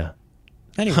 Yeah.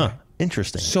 Anyway.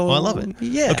 Interesting. So I love it.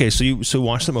 Yeah. Okay, so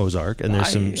watch some Ozark, and there's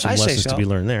some lessons to be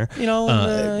learned there.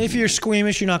 If you're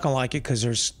squeamish, you're not gonna like it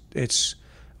because it's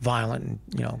violent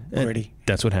and gritty.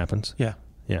 That's what happens. Yeah.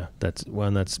 Yeah.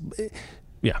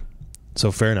 Yeah.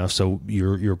 So fair enough. So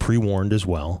you're pre-warned as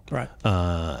well. Right.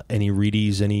 Any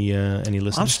readies? Any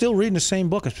listeners? I'm still reading the same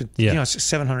book. It's it's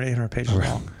 700, 800 pages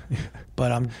long,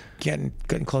 but I'm getting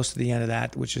close to the end of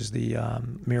that, which is the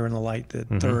Mirror and the Light, the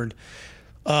third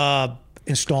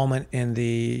installment in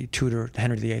the Tudor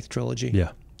Henry VIII trilogy.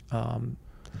 Yeah.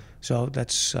 So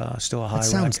that's still a high. That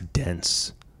sounds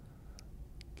dense.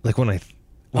 Like when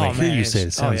when I Oh, hear man, you say it, it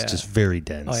it's- sounds yeah. just very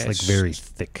dense, Oh, yeah, like it's- very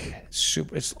thick.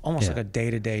 Super. It's almost Yeah. like a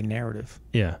day-to-day narrative.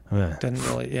 Yeah. Doesn't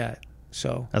really. Yeah.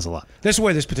 So That's a lot. that's the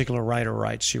way this particular writer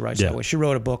writes. She writes Yeah. that way. She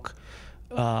wrote a book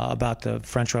about the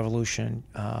French Revolution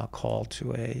called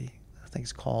I think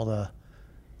it's called A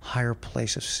Higher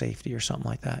Place of Safety or something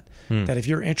like that. That if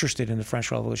you're interested in the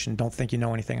French Revolution, don't think you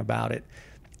know anything about it.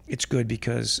 It's good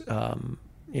because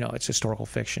it's historical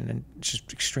fiction and it's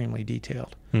just extremely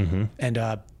detailed. Mm-hmm.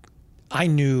 And I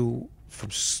knew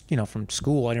from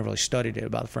school, I never really studied it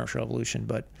about the French Revolution,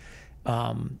 but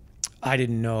I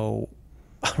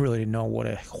really didn't know what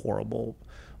a horrible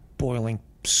boiling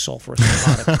sulfurous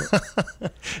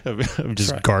product.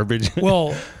 Just Right. garbage.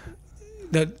 Well,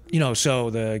 so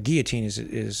the guillotine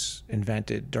is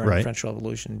invented during Right. the French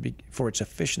Revolution for its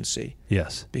efficiency,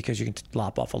 Yes. because you can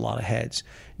lop off a lot of heads.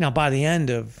 Now,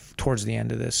 towards the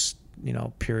end of this,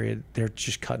 period, they're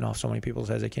just cutting off so many people's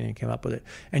heads they can't even come up with it,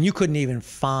 and you couldn't even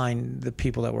find the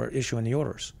people that were issuing the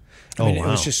orders. I mean, wow.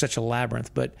 It was just such a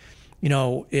labyrinth. But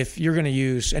if you're going to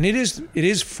use, and it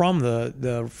is from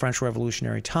the French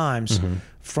Revolutionary times,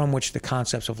 from which the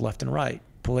concepts of left and right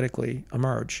politically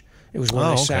emerge. It was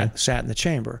where they sat in the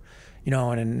chamber,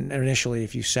 and initially,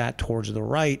 if you sat towards the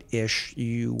right-ish,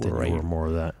 you were more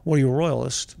of that. Well, you were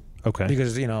royalist. Okay.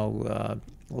 Because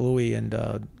Louis and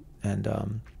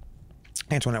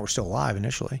Antoinette were still alive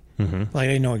initially. Mm-hmm. Like, they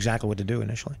didn't know exactly what to do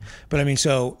initially. But I mean,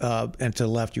 and to the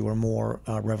left, you were more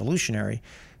revolutionary.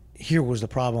 Here was the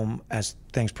problem as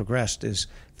things progressed: is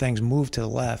things moved to the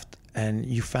left, and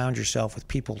you found yourself with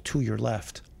people to your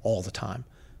left all the time.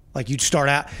 Like, you'd start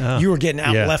out, you were getting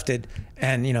out-lefted,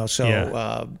 and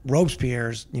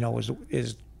Robespierre's,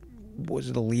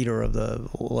 was the leader of the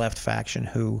left faction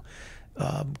who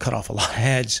cut off a lot of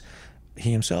heads.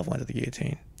 He himself went to the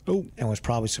guillotine. Oh, and was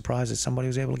probably surprised that somebody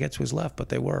was able to get to his left, but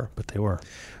they were.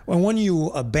 Well, when you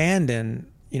abandon,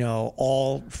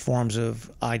 all forms of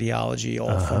ideology,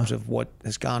 all forms of what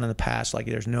has gone in the past, like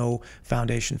there's no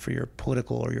foundation for your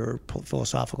political or your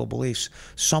philosophical beliefs,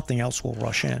 something else will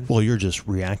rush in. Well, you're just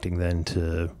reacting then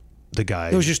to the guy.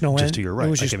 There was just no end. To your right. There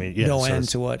was just no end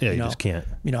to what. Yeah, you just can't.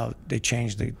 They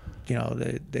changed they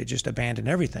just abandoned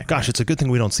everything. Gosh, it's a good thing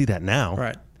we don't see that now.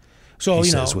 Right. So he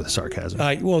says with sarcasm.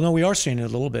 Well, no, we are seeing it a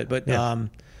little bit, but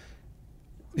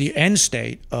the end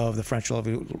state of the French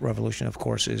Revolution, of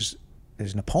course, is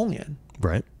Napoleon.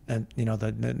 Right. And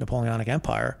the Napoleonic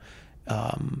Empire.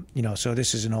 So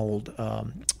this is an old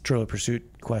Trivial Pursuit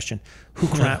question: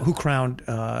 Who crowned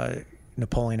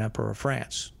Napoleon Emperor of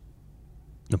France?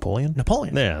 Napoleon.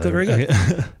 Yeah, very good.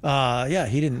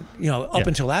 He didn't. Up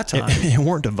until that time, it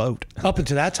weren't a vote. Up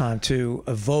until that time, to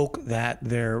evoke that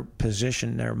their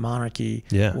position, their monarchy,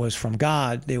 was from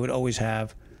God, they would always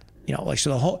have, so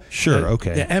the whole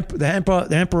the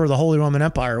emperor of the Holy Roman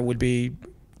Empire would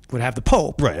have the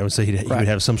Pope. Right. I would say he would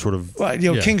have some sort of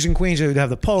kings and queens. They would have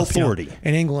the Pope. Authority.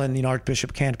 In England, Archbishop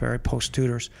of Canterbury, post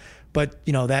Tudors, but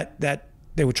that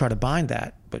they would try to bind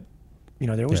that, but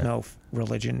there was no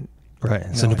religion.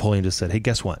 Right. So Napoleon just said, "Hey,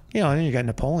 guess what?" And then you got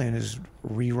Napoleon is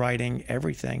rewriting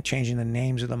everything, changing the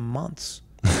names of the months,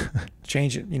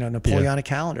 changing Napoleonic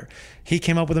calendar. He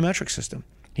came up with a metric system.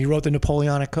 He wrote the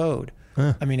Napoleonic Code.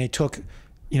 I mean, it took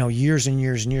years and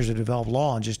years and years to develop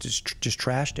law and just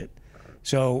trashed it.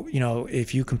 So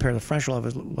if you compare the French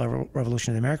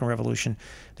Revolution to the American Revolution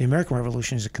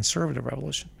is a conservative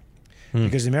revolution.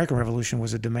 Because the American Revolution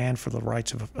was a demand for the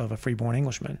rights of a freeborn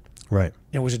Englishman. Right.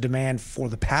 It was a demand for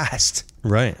the past.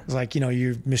 Right. It was like,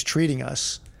 you're mistreating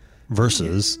us.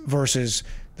 Versus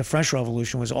the French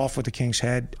Revolution was off with the king's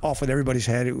head, off with everybody's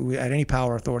head, at any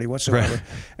power authority whatsoever. Right.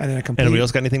 And then a complete... Anybody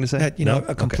else got anything to say?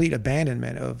 A complete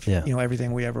abandonment of,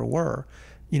 everything we ever were.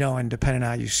 And depending on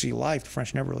how you see life, the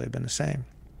French never really have been the same.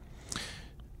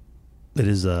 That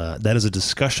is a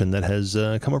discussion that has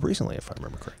come up recently, if I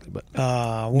remember correctly. But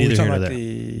when we were talking about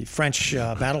the French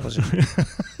battle position.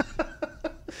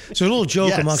 So a little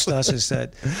joke amongst us is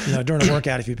that during a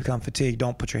workout, if you become fatigued,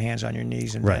 don't put your hands on your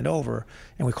knees and bend over,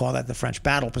 and we call that the French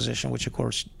battle position, which of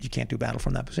course you can't do battle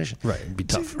from that position. Right, it'd be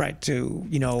tough.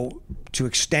 To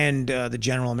extend the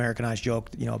general Americanized joke,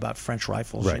 about French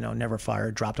rifles, right. Never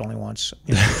fired, dropped only once.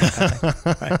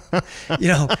 Right?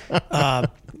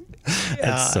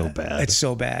 It's so bad. It's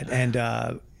so bad.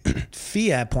 And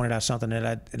Fiat pointed out something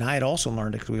that I had also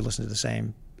learned because we listened to the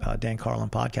same Dan Carlin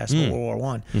podcast about World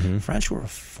War I. Mm-hmm. French were a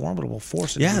formidable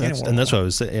force. That's what I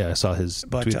was saying. Yeah, I saw his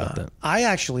tweet about that. I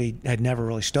actually had never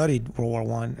really studied World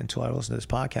War I until I listened to this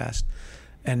podcast.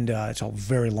 And it's a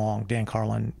very long Dan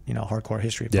Carlin, hardcore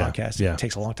history podcast. Yeah. It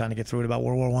takes a long time to get through it about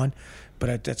World War I,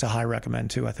 but it's a high recommend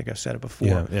too. I think I've said it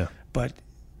before. Yeah. But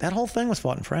that whole thing was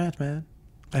fought in France, man.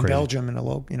 and Crazy. Belgium and the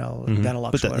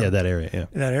Benelux, But that area, yeah.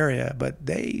 that area, but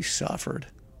they suffered.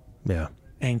 Yeah.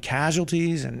 And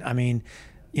casualties, and I mean,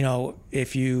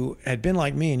 if you had been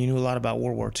like me and you knew a lot about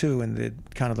World War II and the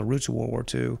kind of the roots of World War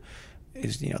II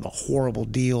is, the horrible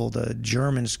deal the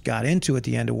Germans got into at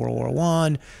the end of World War I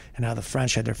and how the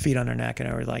French had their feet on their neck and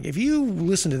everything. Like, if you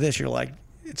listen to this, you're like,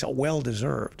 it's a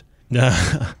well-deserved.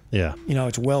 Yeah.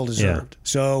 It's well-deserved. Yeah.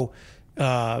 So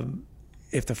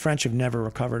if the French have never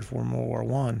recovered from World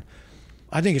War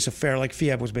I think it's a fair, like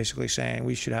Fieb was basically saying,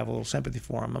 we should have a little sympathy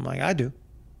for him. I'm like, I do.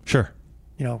 Sure.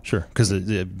 Sure, because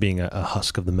being a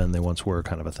husk of the men they once were,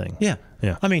 kind of a thing. Yeah,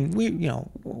 yeah. I mean, we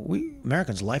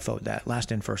Americans lifeboat that,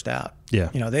 last in, first out.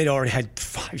 Yeah, they'd already had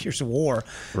 5 years of war.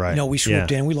 Right. We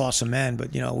swooped in, we lost some men,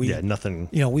 but nothing.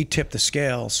 We tipped the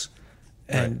scales,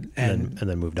 and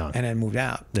then moved on, and then moved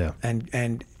out. Yeah,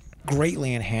 and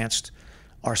greatly enhanced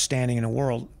our standing in the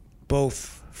world,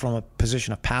 both from a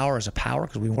position of power as a power,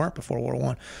 because we weren't before World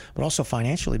War I, but also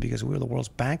financially because we were the world's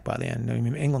bank by the end. I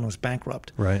mean, England was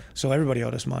bankrupt. Right. So everybody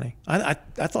owed us money. I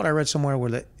thought I read somewhere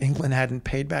where England hadn't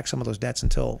paid back some of those debts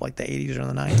until like the 80s or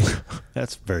the 90s.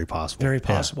 That's very possible. Very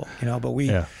possible. Yeah. But we,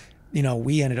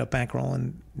 we ended up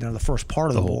bankrolling, the first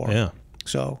part of the war. Yeah.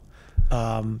 So,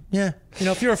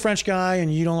 if you're a French guy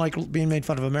and you don't like being made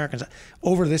fun of Americans,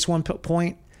 over this one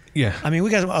point, yeah. I mean, we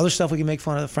got some other stuff we can make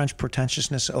fun of the French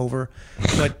pretentiousness over,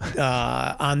 but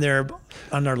on their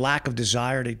lack of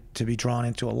desire to be drawn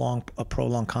into a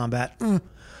prolonged combat.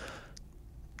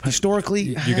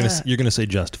 Historically, you're gonna say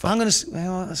justified. I'm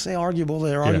gonna say arguable.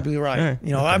 They're arguably right. Right.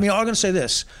 Okay. I mean, I'm gonna say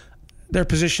this: their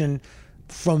position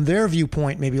from their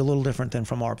viewpoint may be a little different than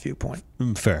from our viewpoint.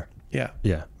 Fair. Yeah.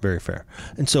 Yeah. Very fair.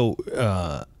 And so.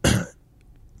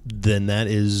 Then that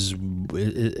is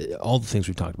all the things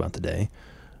we've talked about today.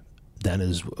 That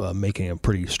is making a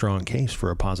pretty strong case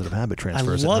for a positive habit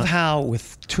transfer. I love how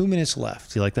with 2 minutes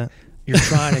left. Do you like that? You're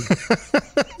trying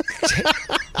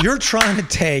to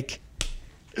take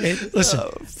it. Listen,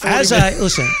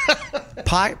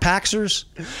 Paxers,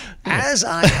 as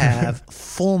I have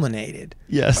fulminated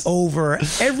over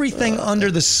everything under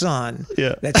the sun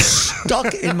that's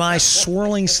stuck in my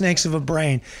swirling snakes of a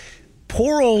brain.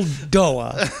 Poor old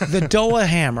Doa, the Doa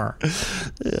hammer,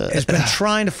 has been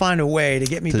trying to find a way to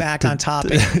get me back on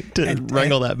topic. To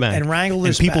wrangle that back. And wrangle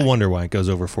this back. And people back. wonder why it goes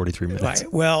over 43 minutes.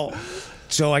 Right. Well,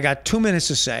 so I got 2 minutes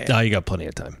to say it. No, you got plenty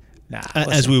of time. Nah,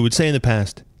 as we would say in the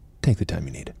past, take the time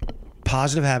you need.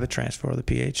 Positive habit transfer, or the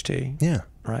PHT. Yeah.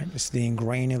 Right. It's the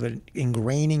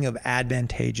ingraining of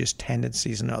advantageous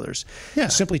tendencies in others. Yeah.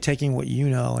 Simply taking what you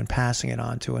know and passing it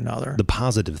on to another. The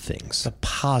positive things. The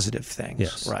positive things.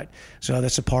 Yes. Right. So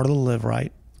that's a part of the live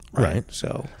right. Right.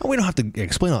 So we don't have to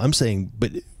explain all. I'm saying,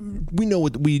 but we know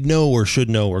what we know or should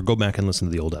know, or go back and listen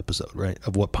to the old episode, right,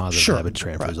 of what positive habit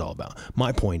transfer is all about.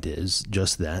 My point is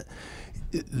just that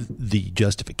the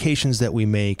justifications that we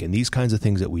make and these kinds of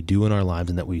things that we do in our lives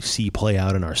and that we see play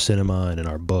out in our cinema and in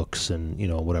our books and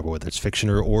whatever, whether it's fiction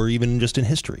or even just in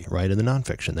history, right, in the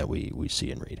nonfiction that we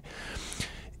see and read.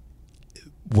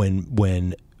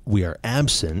 When we are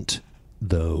absent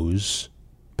those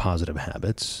positive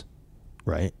habits,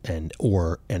 right, and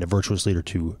a virtuous leader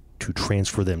to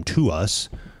transfer them to us,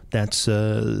 that's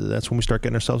when we start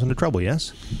getting ourselves into trouble.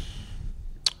 Yes.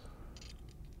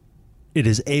 It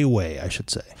is a way, I should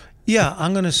say. Yeah,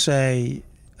 I'm going to say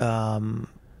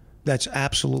that's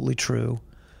absolutely true.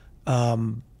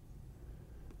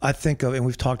 I think of, and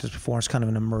we've talked this before, it's kind of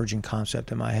an emerging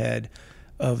concept in my head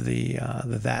of the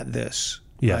this.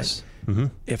 Yes. Right? Mm-hmm.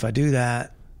 If I do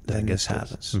that, then this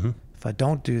happens. Mm-hmm. If I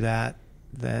don't do that,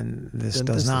 then this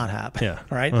does not happen. Yeah.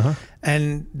 Right? Uh-huh.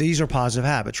 And these are positive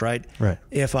habits, right? Right.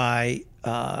 If I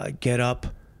get up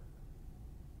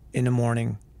in the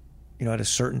morning, at a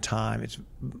certain time, it's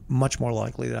much more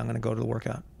likely that I'm going to go to the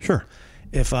workout. Sure.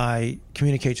 If I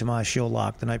communicate to my shield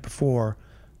lock the night before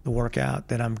the workout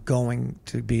that I'm going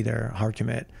to be there, hard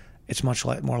commit, it's much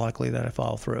more likely that I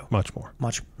follow through. Much more.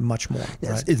 Much more.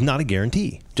 Yes, right? it's not a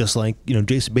guarantee. Just like,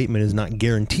 Jason Bateman is not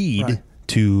guaranteed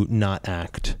to not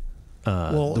act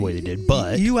the way they did.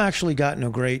 But you actually got in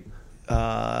a great,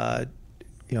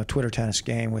 Twitter tennis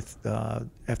game with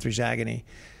F3's Agony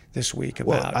this week about.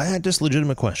 Well, I had just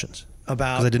legitimate questions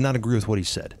because I did not agree with what he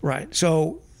said. Right.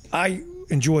 So I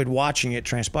enjoyed watching it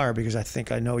transpire because I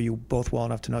think I know you both well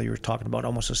enough to know you were talking about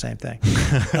almost the same thing.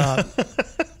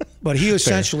 But he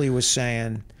essentially was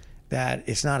saying that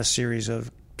it's not a series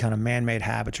of kind of man-made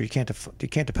habits, or you can't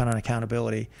depend on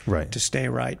accountability to stay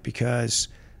right, because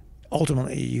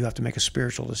ultimately you have to make a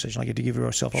spiritual decision, like you have to give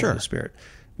yourself over to the spirit,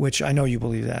 which I know you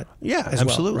believe that. Yeah, as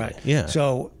absolutely. Well, right? Yeah.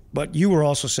 So, but you were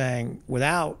also saying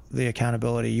without the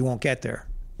accountability, you won't get there.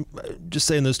 just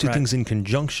saying those two things in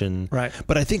conjunction. Right.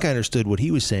 But I think I understood what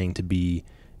he was saying to be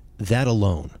that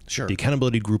alone. Sure. The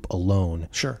accountability group alone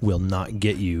will not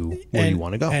get you where you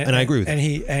want to go. And I agree with that.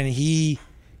 And he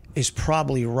is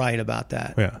probably right about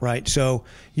that. Yeah. Right. So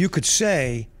you could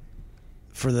say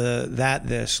for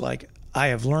this, like, I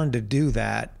have learned to do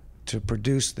that, to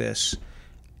produce this.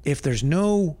 If there's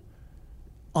no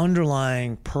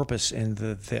underlying purpose in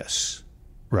this,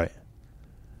 right,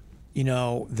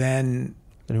 then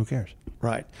who cares?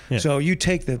 Right. Yeah. So you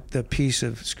take the piece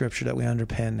of scripture that we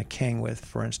underpin the king with,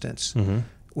 for instance,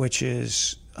 which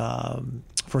is 1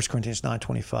 Corinthians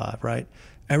 9:25, right?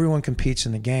 Everyone competes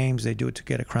in the games. They do it to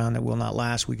get a crown that will not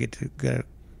last. We get to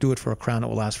do it for a crown that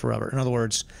will last forever. In other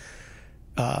words,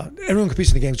 everyone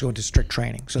competes in the games going to strict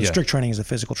training. So strict training is the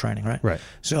physical training, right? Right.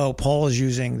 So Paul is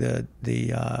using the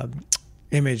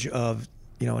image of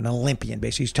an Olympian.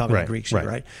 Basically, he's talking to Greeks here,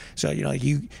 right? So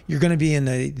you're going to be in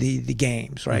the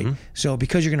games, right? So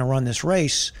because you're going to run this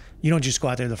race, you don't just go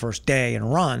out there the first day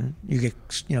and run. You get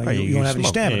you don't have any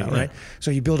stamina, right?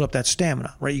 So you build up that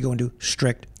stamina, right? You go into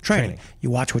strict training. You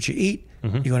watch what you eat.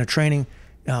 You go into training.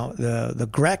 Now the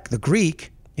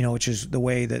Greek, which is the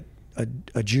way that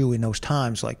a Jew in those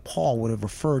times, like Paul, would have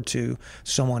referred to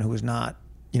someone who was not,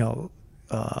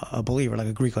 a believer, like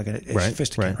a Greek, like a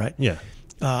sophisticate, right? Yeah.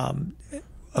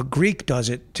 A Greek does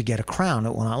it to get a crown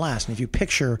that will not last. And if you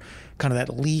picture kind of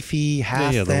that leafy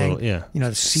half thing, the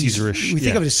Caesarish. We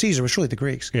think of it as Caesar, it's really the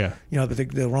Greeks. Yeah. But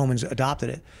the Romans adopted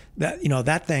it.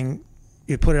 That thing,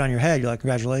 you put it on your head, you're like,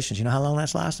 congratulations. You know how long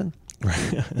that's lasting?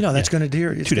 Right. That's going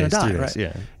to it's 2 going days, to die, 3 days,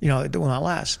 right? Yeah. It will not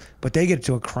last. But they get it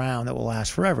to a crown that will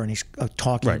last forever. And he's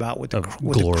talking about what the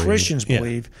Christians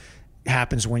believe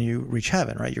happens when you reach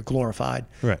heaven, right? You're glorified,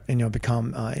 right? And you'll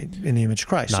become in the image of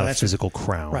Christ. Not so a that's physical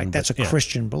crown, right? That's a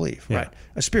Christian belief, right?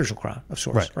 A spiritual crown of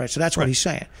sorts, right? So that's what he's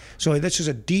saying. So this is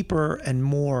a deeper and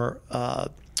more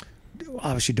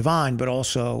obviously divine, but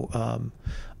also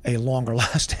a longer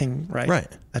lasting, right? Right.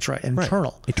 That's right.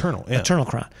 Eternal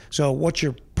crown. So what's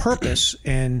your purpose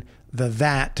in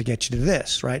that to get you to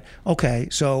this, right? Okay,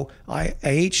 so I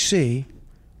AHC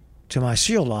to my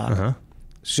seal lock.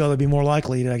 So they'd be more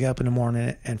likely that I get up in the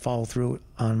morning and follow through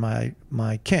on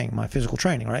my king, my physical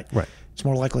training, right? Right. It's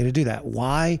more likely to do that.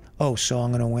 Why? Oh, so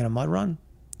I'm going to win a mud run?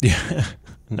 Yeah.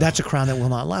 No. That's a crown that will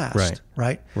not last.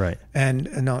 Right. And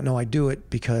no, I do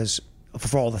it because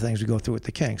for all the things we go through with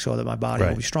the king, so that my body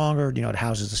will be stronger, it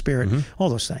houses the spirit, all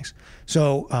those things.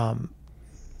 So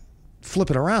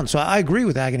flip it around. So I agree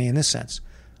with agony in this sense.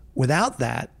 Without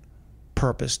that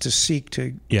purpose to seek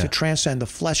to transcend the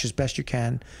flesh as best you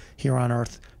can here on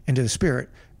earth into the spirit,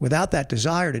 without that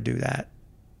desire to do that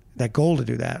goal to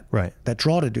do that, that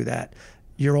draw to do that,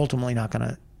 you're ultimately not going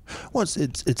to. Well,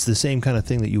 it's the same kind of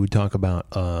thing that you would talk about.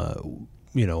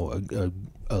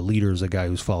 A leader is a guy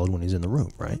who's followed when he's in the room,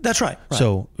 right? That's right.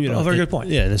 So a very good point.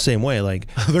 Yeah, in the same way, like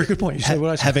a very good point. You said what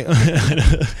I said.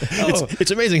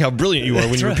 It's amazing how brilliant you are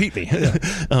when you repeat me. Yeah.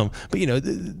 But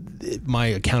my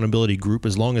accountability group,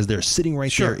 as long as they're sitting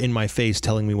right there in my face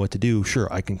telling me what to do,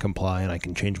 I can comply and I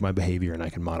can change my behavior and I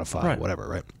can modify whatever,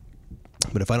 right?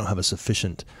 But if I don't have a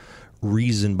sufficient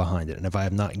reason behind it, and if I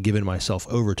have not given myself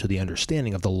over to the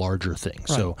understanding of the larger thing,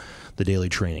 so the daily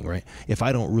training, right? If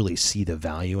I don't really see the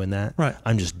value in that,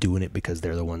 I'm just doing it because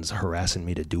they're the ones harassing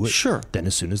me to do it. Then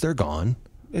as soon as they're gone,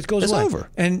 it goes it's away. over.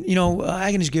 And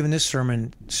Agony's given this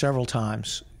sermon several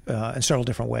times in several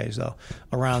different ways, though,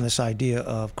 around this idea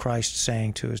of Christ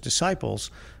saying to his disciples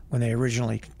when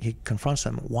he confronts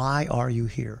them, "Why are you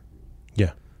here?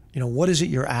 Yeah. What is it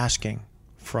you're asking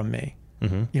from me?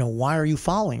 Why are you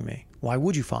following me? Why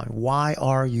would you follow me? Why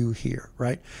are you here?"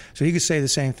 Right? So you could say the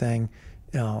same thing,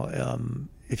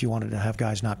 if you wanted to have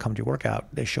guys not come to your workout,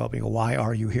 they show up and you go, "Why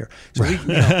are you here?"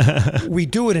 So we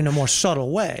do it in a more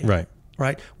subtle way.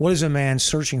 Right? What is a man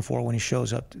searching for when he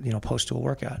shows up, post to a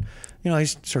workout?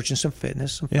 He's searching some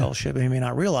fitness, some fellowship, and he may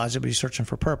not realize it, but he's searching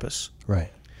for purpose.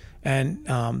 Right. And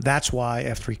that's why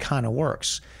F3 kind of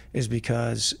works, is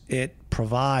because it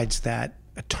provides that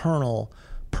eternal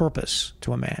purpose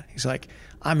to a man. He's like,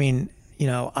 I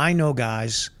know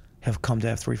guys have come to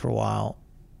F3 for a while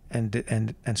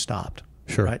and stopped.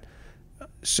 Right.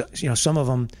 So, some of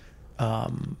them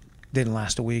didn't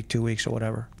last a week, 2 weeks, or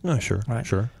whatever. Oh, sure. Right.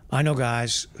 Sure. I know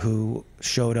guys who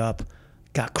showed up,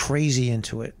 got crazy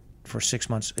into it for 6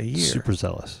 months, a year. Super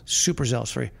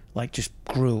zealous for just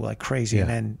grew like crazy, and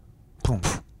then boom.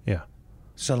 Yeah.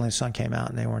 Suddenly the sun came out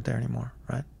and they weren't there anymore.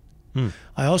 Right.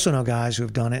 I also know guys who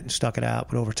have done it and stuck it out,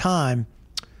 but over time,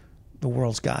 the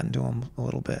world's gotten to them a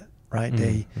little bit, right?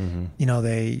 They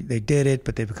did it,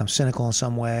 but they become cynical in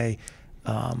some way.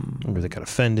 Maybe they got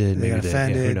offended. They got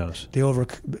offended. Who knows?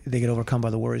 They get overcome by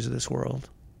the worries of this world.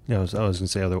 I was going to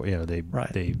say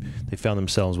they found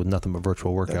themselves with nothing but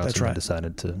virtual workouts That's and right.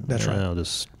 decided to just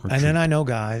retreat. And then I know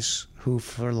guys who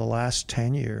for the last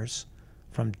 10 years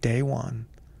from day one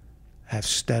have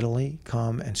steadily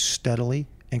come and steadily,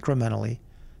 incrementally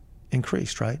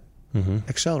increased, right? Mm-hmm.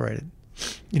 Accelerated,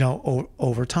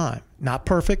 over time. Not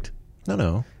perfect.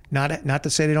 No. Not to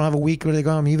say they don't have a week or they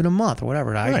go even a month or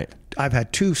whatever. Right. I've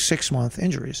had 2 6-month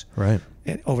injuries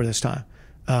over this time,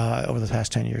 over the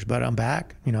past 10 years. But I'm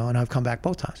back, and I've come back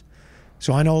both times.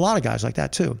 So I know a lot of guys like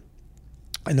that too.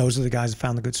 And those are the guys that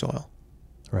found the good soil.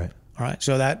 Right. All right.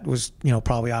 So that was,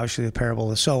 probably obviously the parable of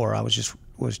the sower. I was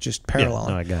just paralleling.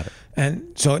 Yeah, no, I got it.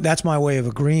 And so that's my way of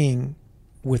agreeing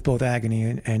with both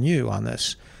Agony and you on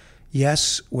this.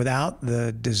 Yes, without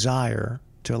the desire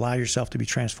to allow yourself to be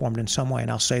transformed in some way.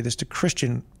 And I'll say this to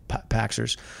Christian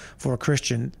Paxers. For a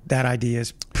Christian, that idea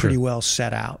is pretty well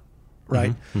set out,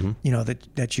 right? Mm-hmm.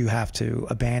 That you have to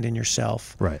abandon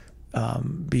yourself, right?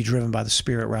 Be driven by the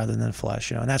Spirit rather than the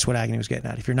flesh, and that's what Agony was getting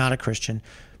at. If you're not a Christian,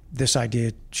 this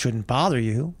idea shouldn't bother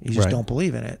you. You just don't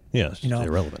believe in it. Yes, it's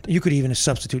irrelevant. You could even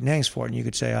substitute names for it, and you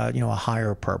could say, a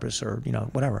higher purpose or,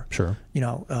 whatever. Sure.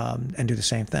 And do the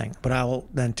same thing. But I will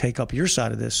then take up your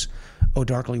side of this, O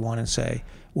Darkly One, and say,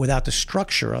 without the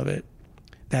structure of it,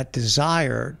 that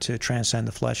desire to transcend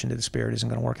the flesh into the Spirit isn't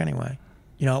going to work anyway.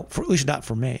 At least not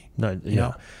for me. No,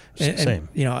 yeah. Same.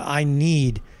 I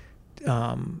need,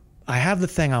 I have the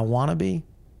thing I want to be,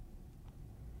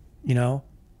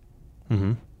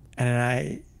 Mm-hmm. and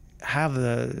I have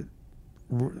the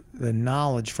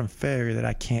knowledge from failure that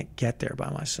I can't get there by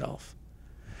myself.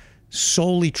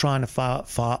 Solely trying to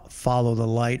follow the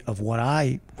light of what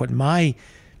my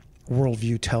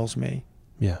worldview tells me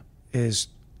is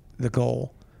the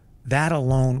goal. That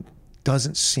alone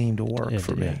doesn't seem to work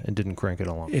for me. It didn't crank it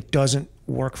along. It doesn't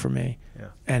work for me. Yeah.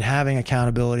 And having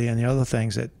accountability and the other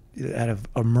things that have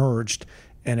emerged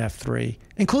in F3,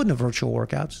 including the virtual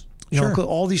workouts,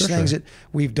 all these things that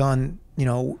we've done,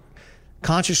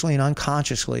 consciously and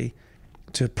unconsciously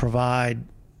to provide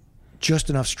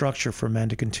just enough structure for men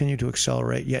to continue to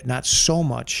accelerate, yet not so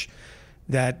much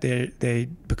that they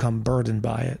become burdened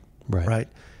by it. Right.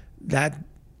 That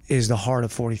is the heart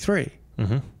of 43,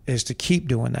 is to keep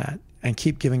doing that and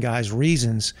keep giving guys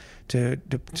reasons to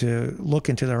look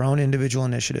into their own individual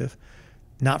initiative,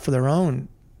 not for their own,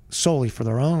 solely for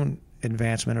their own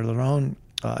advancement or their own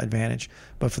advantage,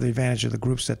 but for the advantage of the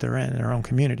groups that they're in their own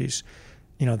communities.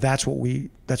 That's what we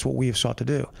have sought to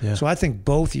do. Yeah. So I think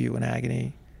both you and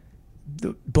Agony,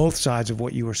 both sides of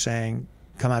what you were saying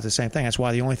come out to the same thing. That's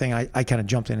why the only thing I kind of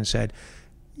jumped in and said,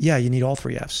 yeah, you need all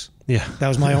 3 Fs. Yeah. That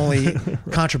was my only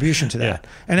contribution to that.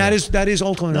 And that is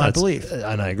ultimately my belief.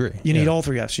 And I agree. You need all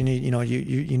 3 Fs. You need,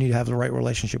 you need to have the right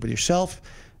relationship with yourself.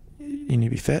 You need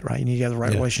to be fit, right? You need to have the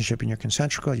right relationship in your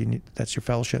concentrica. That's your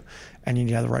fellowship, and you need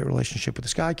to have the right relationship with the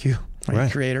Sky Q,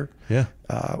 right? Creator,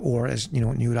 or as you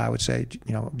and I would say,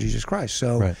 Jesus Christ.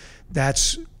 So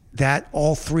that's that.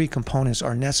 All 3 components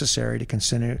are necessary to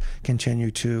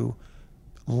continue to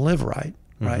live right,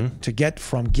 right? To get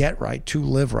right to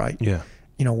live right. Yeah.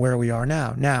 Where we are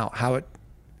now. Now,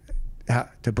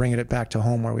 to bring it back to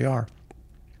home where we are.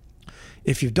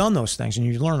 If you've done those things and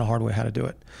you've learned the hard way how to do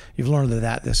it, you've learned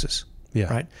this is,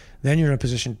 right? Then you're in a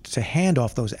position to hand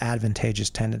off those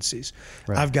advantageous tendencies.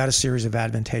 Right. I've got a series of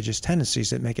advantageous tendencies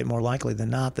that make it more likely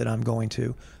than not that I'm going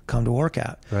to come to work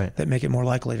out. Right. That make it more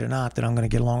likely than not that I'm going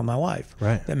to get along with my wife.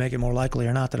 Right. That make it more likely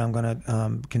or not that I'm going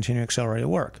to continue accelerated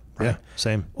work. Right? Yeah,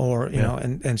 same. Or,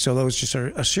 and so those just are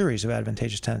a series of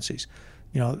advantageous tendencies.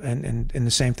 And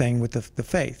the same thing with the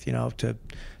faith,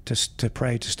 to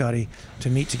pray, to study, to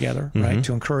meet together, right?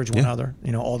 To encourage one another,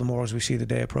 all the more as we see the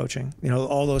day approaching.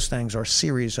 All those things are a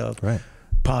series of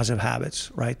positive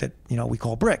habits, right? That, we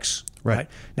call bricks, right?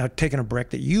 Now, taking a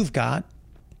brick that you've got,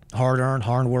 hard-earned,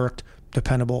 hard-worked,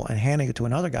 dependable, and handing it to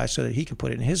another guy so that he can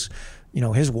put it in his,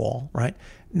 his wall, right?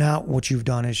 Now, what you've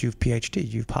done is you've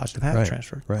PhD'd, you've positive habit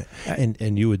transferred. Right.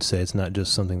 And you would say it's not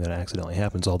just something that accidentally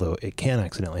happens, although it can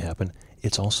accidentally happen.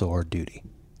 It's also our duty.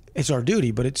 It's our duty,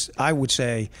 but I would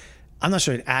say, I'm not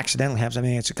sure it accidentally happens. I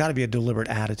mean, it's got to be a deliberate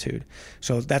attitude.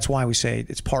 So that's why we say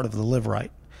it's part of the live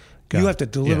right. You have to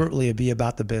deliberately be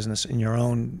about the business in your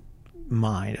own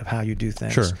mind of how you do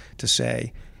things to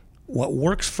say, what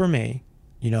works for me,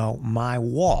 my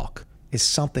walk is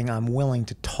something I'm willing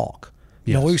to talk.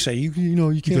 Yes. We say, you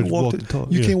can't walk the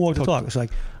talk. You can't walk the talk. It's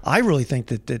like, I really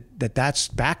think that's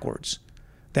backwards,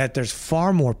 that there's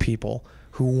far more people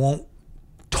who won't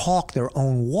talk their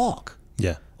own walk.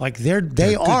 Yeah. Like they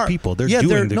good are people. They're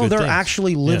doing the good they're things.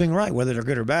 actually living right. Whether they're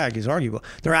good or bad is arguable.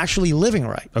 They're actually living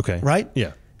right. Okay. Right?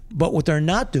 Yeah. But what they're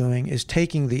not doing is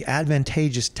taking the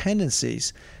advantageous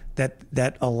tendencies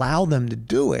that allow them to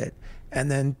do it and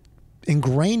then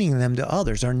ingraining them to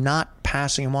others. They're not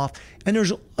passing them off. And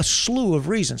there's a slew of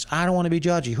reasons. I don't want to be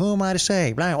judgy. Who am I to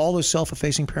say? All those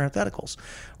self-effacing parentheticals,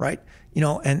 right?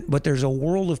 But there's a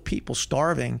world of people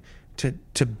starving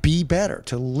to be better,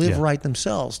 to live right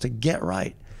themselves, to get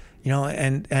right.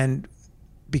 And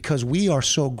because we are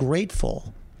so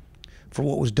grateful for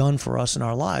what was done for us in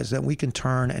our lives, that we can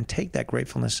turn and take that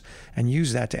gratefulness and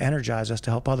use that to energize us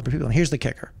to help other people. And here's the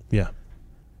kicker. Yeah.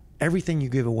 Everything you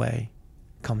give away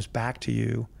comes back to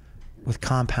you with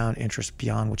compound interest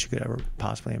beyond what you could ever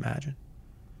possibly imagine.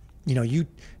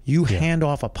 You hand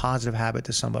off a positive habit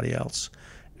to somebody else,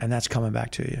 and that's coming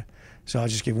back to you. So I'll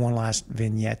just give one last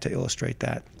vignette to illustrate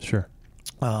that. Sure.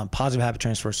 Positive habit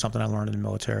transfer is something I learned in the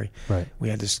military. Right. We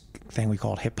had this thing we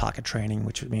called hip pocket training,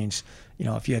 which means,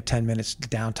 if you had 10 minutes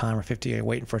downtime or 50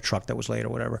 waiting for a truck that was late or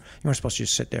whatever, you weren't supposed to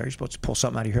just sit there. You're supposed to pull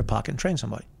something out of your hip pocket and train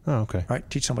somebody. Oh, okay. Right?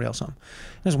 Teach somebody else something.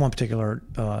 There's one particular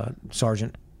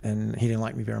sergeant, and he didn't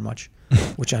like me very much,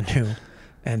 which I knew.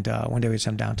 And one day we had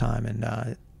some downtime,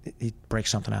 and he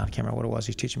breaks something out. I can't remember what it was.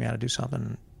 He's teaching me how to do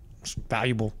something. It's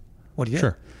valuable. What he did.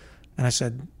 Sure. And I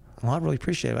said, well, I really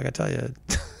appreciate it. I got to tell you,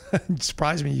 it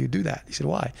surprised me you do that. He said,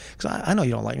 why? Because I know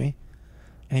you don't like me.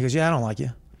 And he goes, yeah, I don't like you.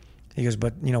 He goes,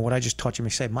 but what I just taught you may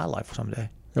save my life someday.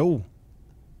 Oh.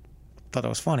 Thought that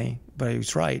was funny, but he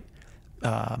was right.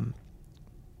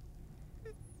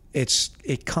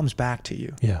 It comes back to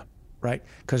you. Yeah. Right?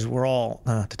 Because we're all,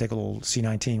 to take a little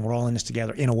C19, we're all in this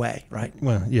together in a way, right?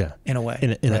 Well, yeah. In a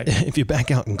way. Right? If you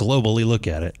back out and globally look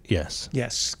at it, yes.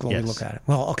 Yes, globally look at it.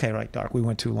 Well, okay, right, Dark. We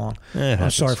went too long. I'm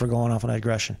sorry for going off on a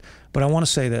digression. But I want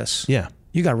to say this. Yeah.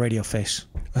 You got radio face.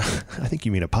 I think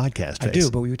you mean a podcast face. I do,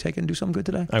 but will you take it and do something good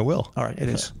today? I will. All right, it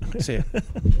is. See ya.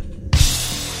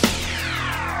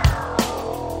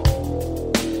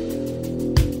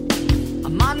 A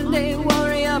Monday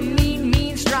warrior,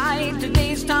 mean stride.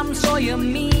 Today's Tom Sawyer,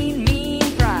 mean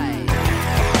pride.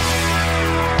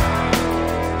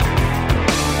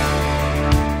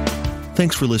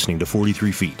 Thanks for listening to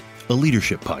 43 Feet, a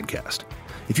leadership podcast.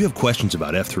 If you have questions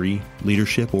about F3,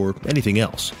 leadership, or anything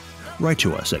else, write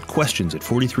to us at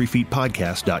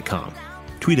questions@43feetpodcast.com.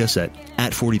 Tweet us at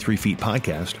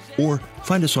 43feetpodcast, or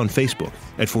find us on Facebook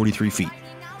at 43 Feet.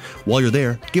 While you're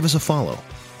there, give us a follow.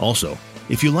 Also,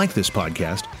 if you like this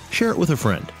podcast, share it with a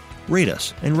friend, rate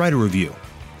us, and write a review.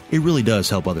 It really does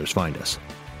help others find us.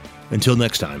 Until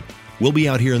next time, we'll be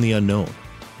out here in the unknown,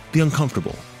 the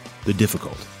uncomfortable, the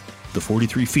difficult, the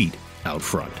 43 feet out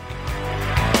front.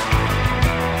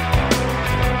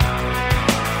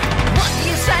 What do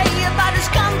you say about his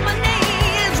company?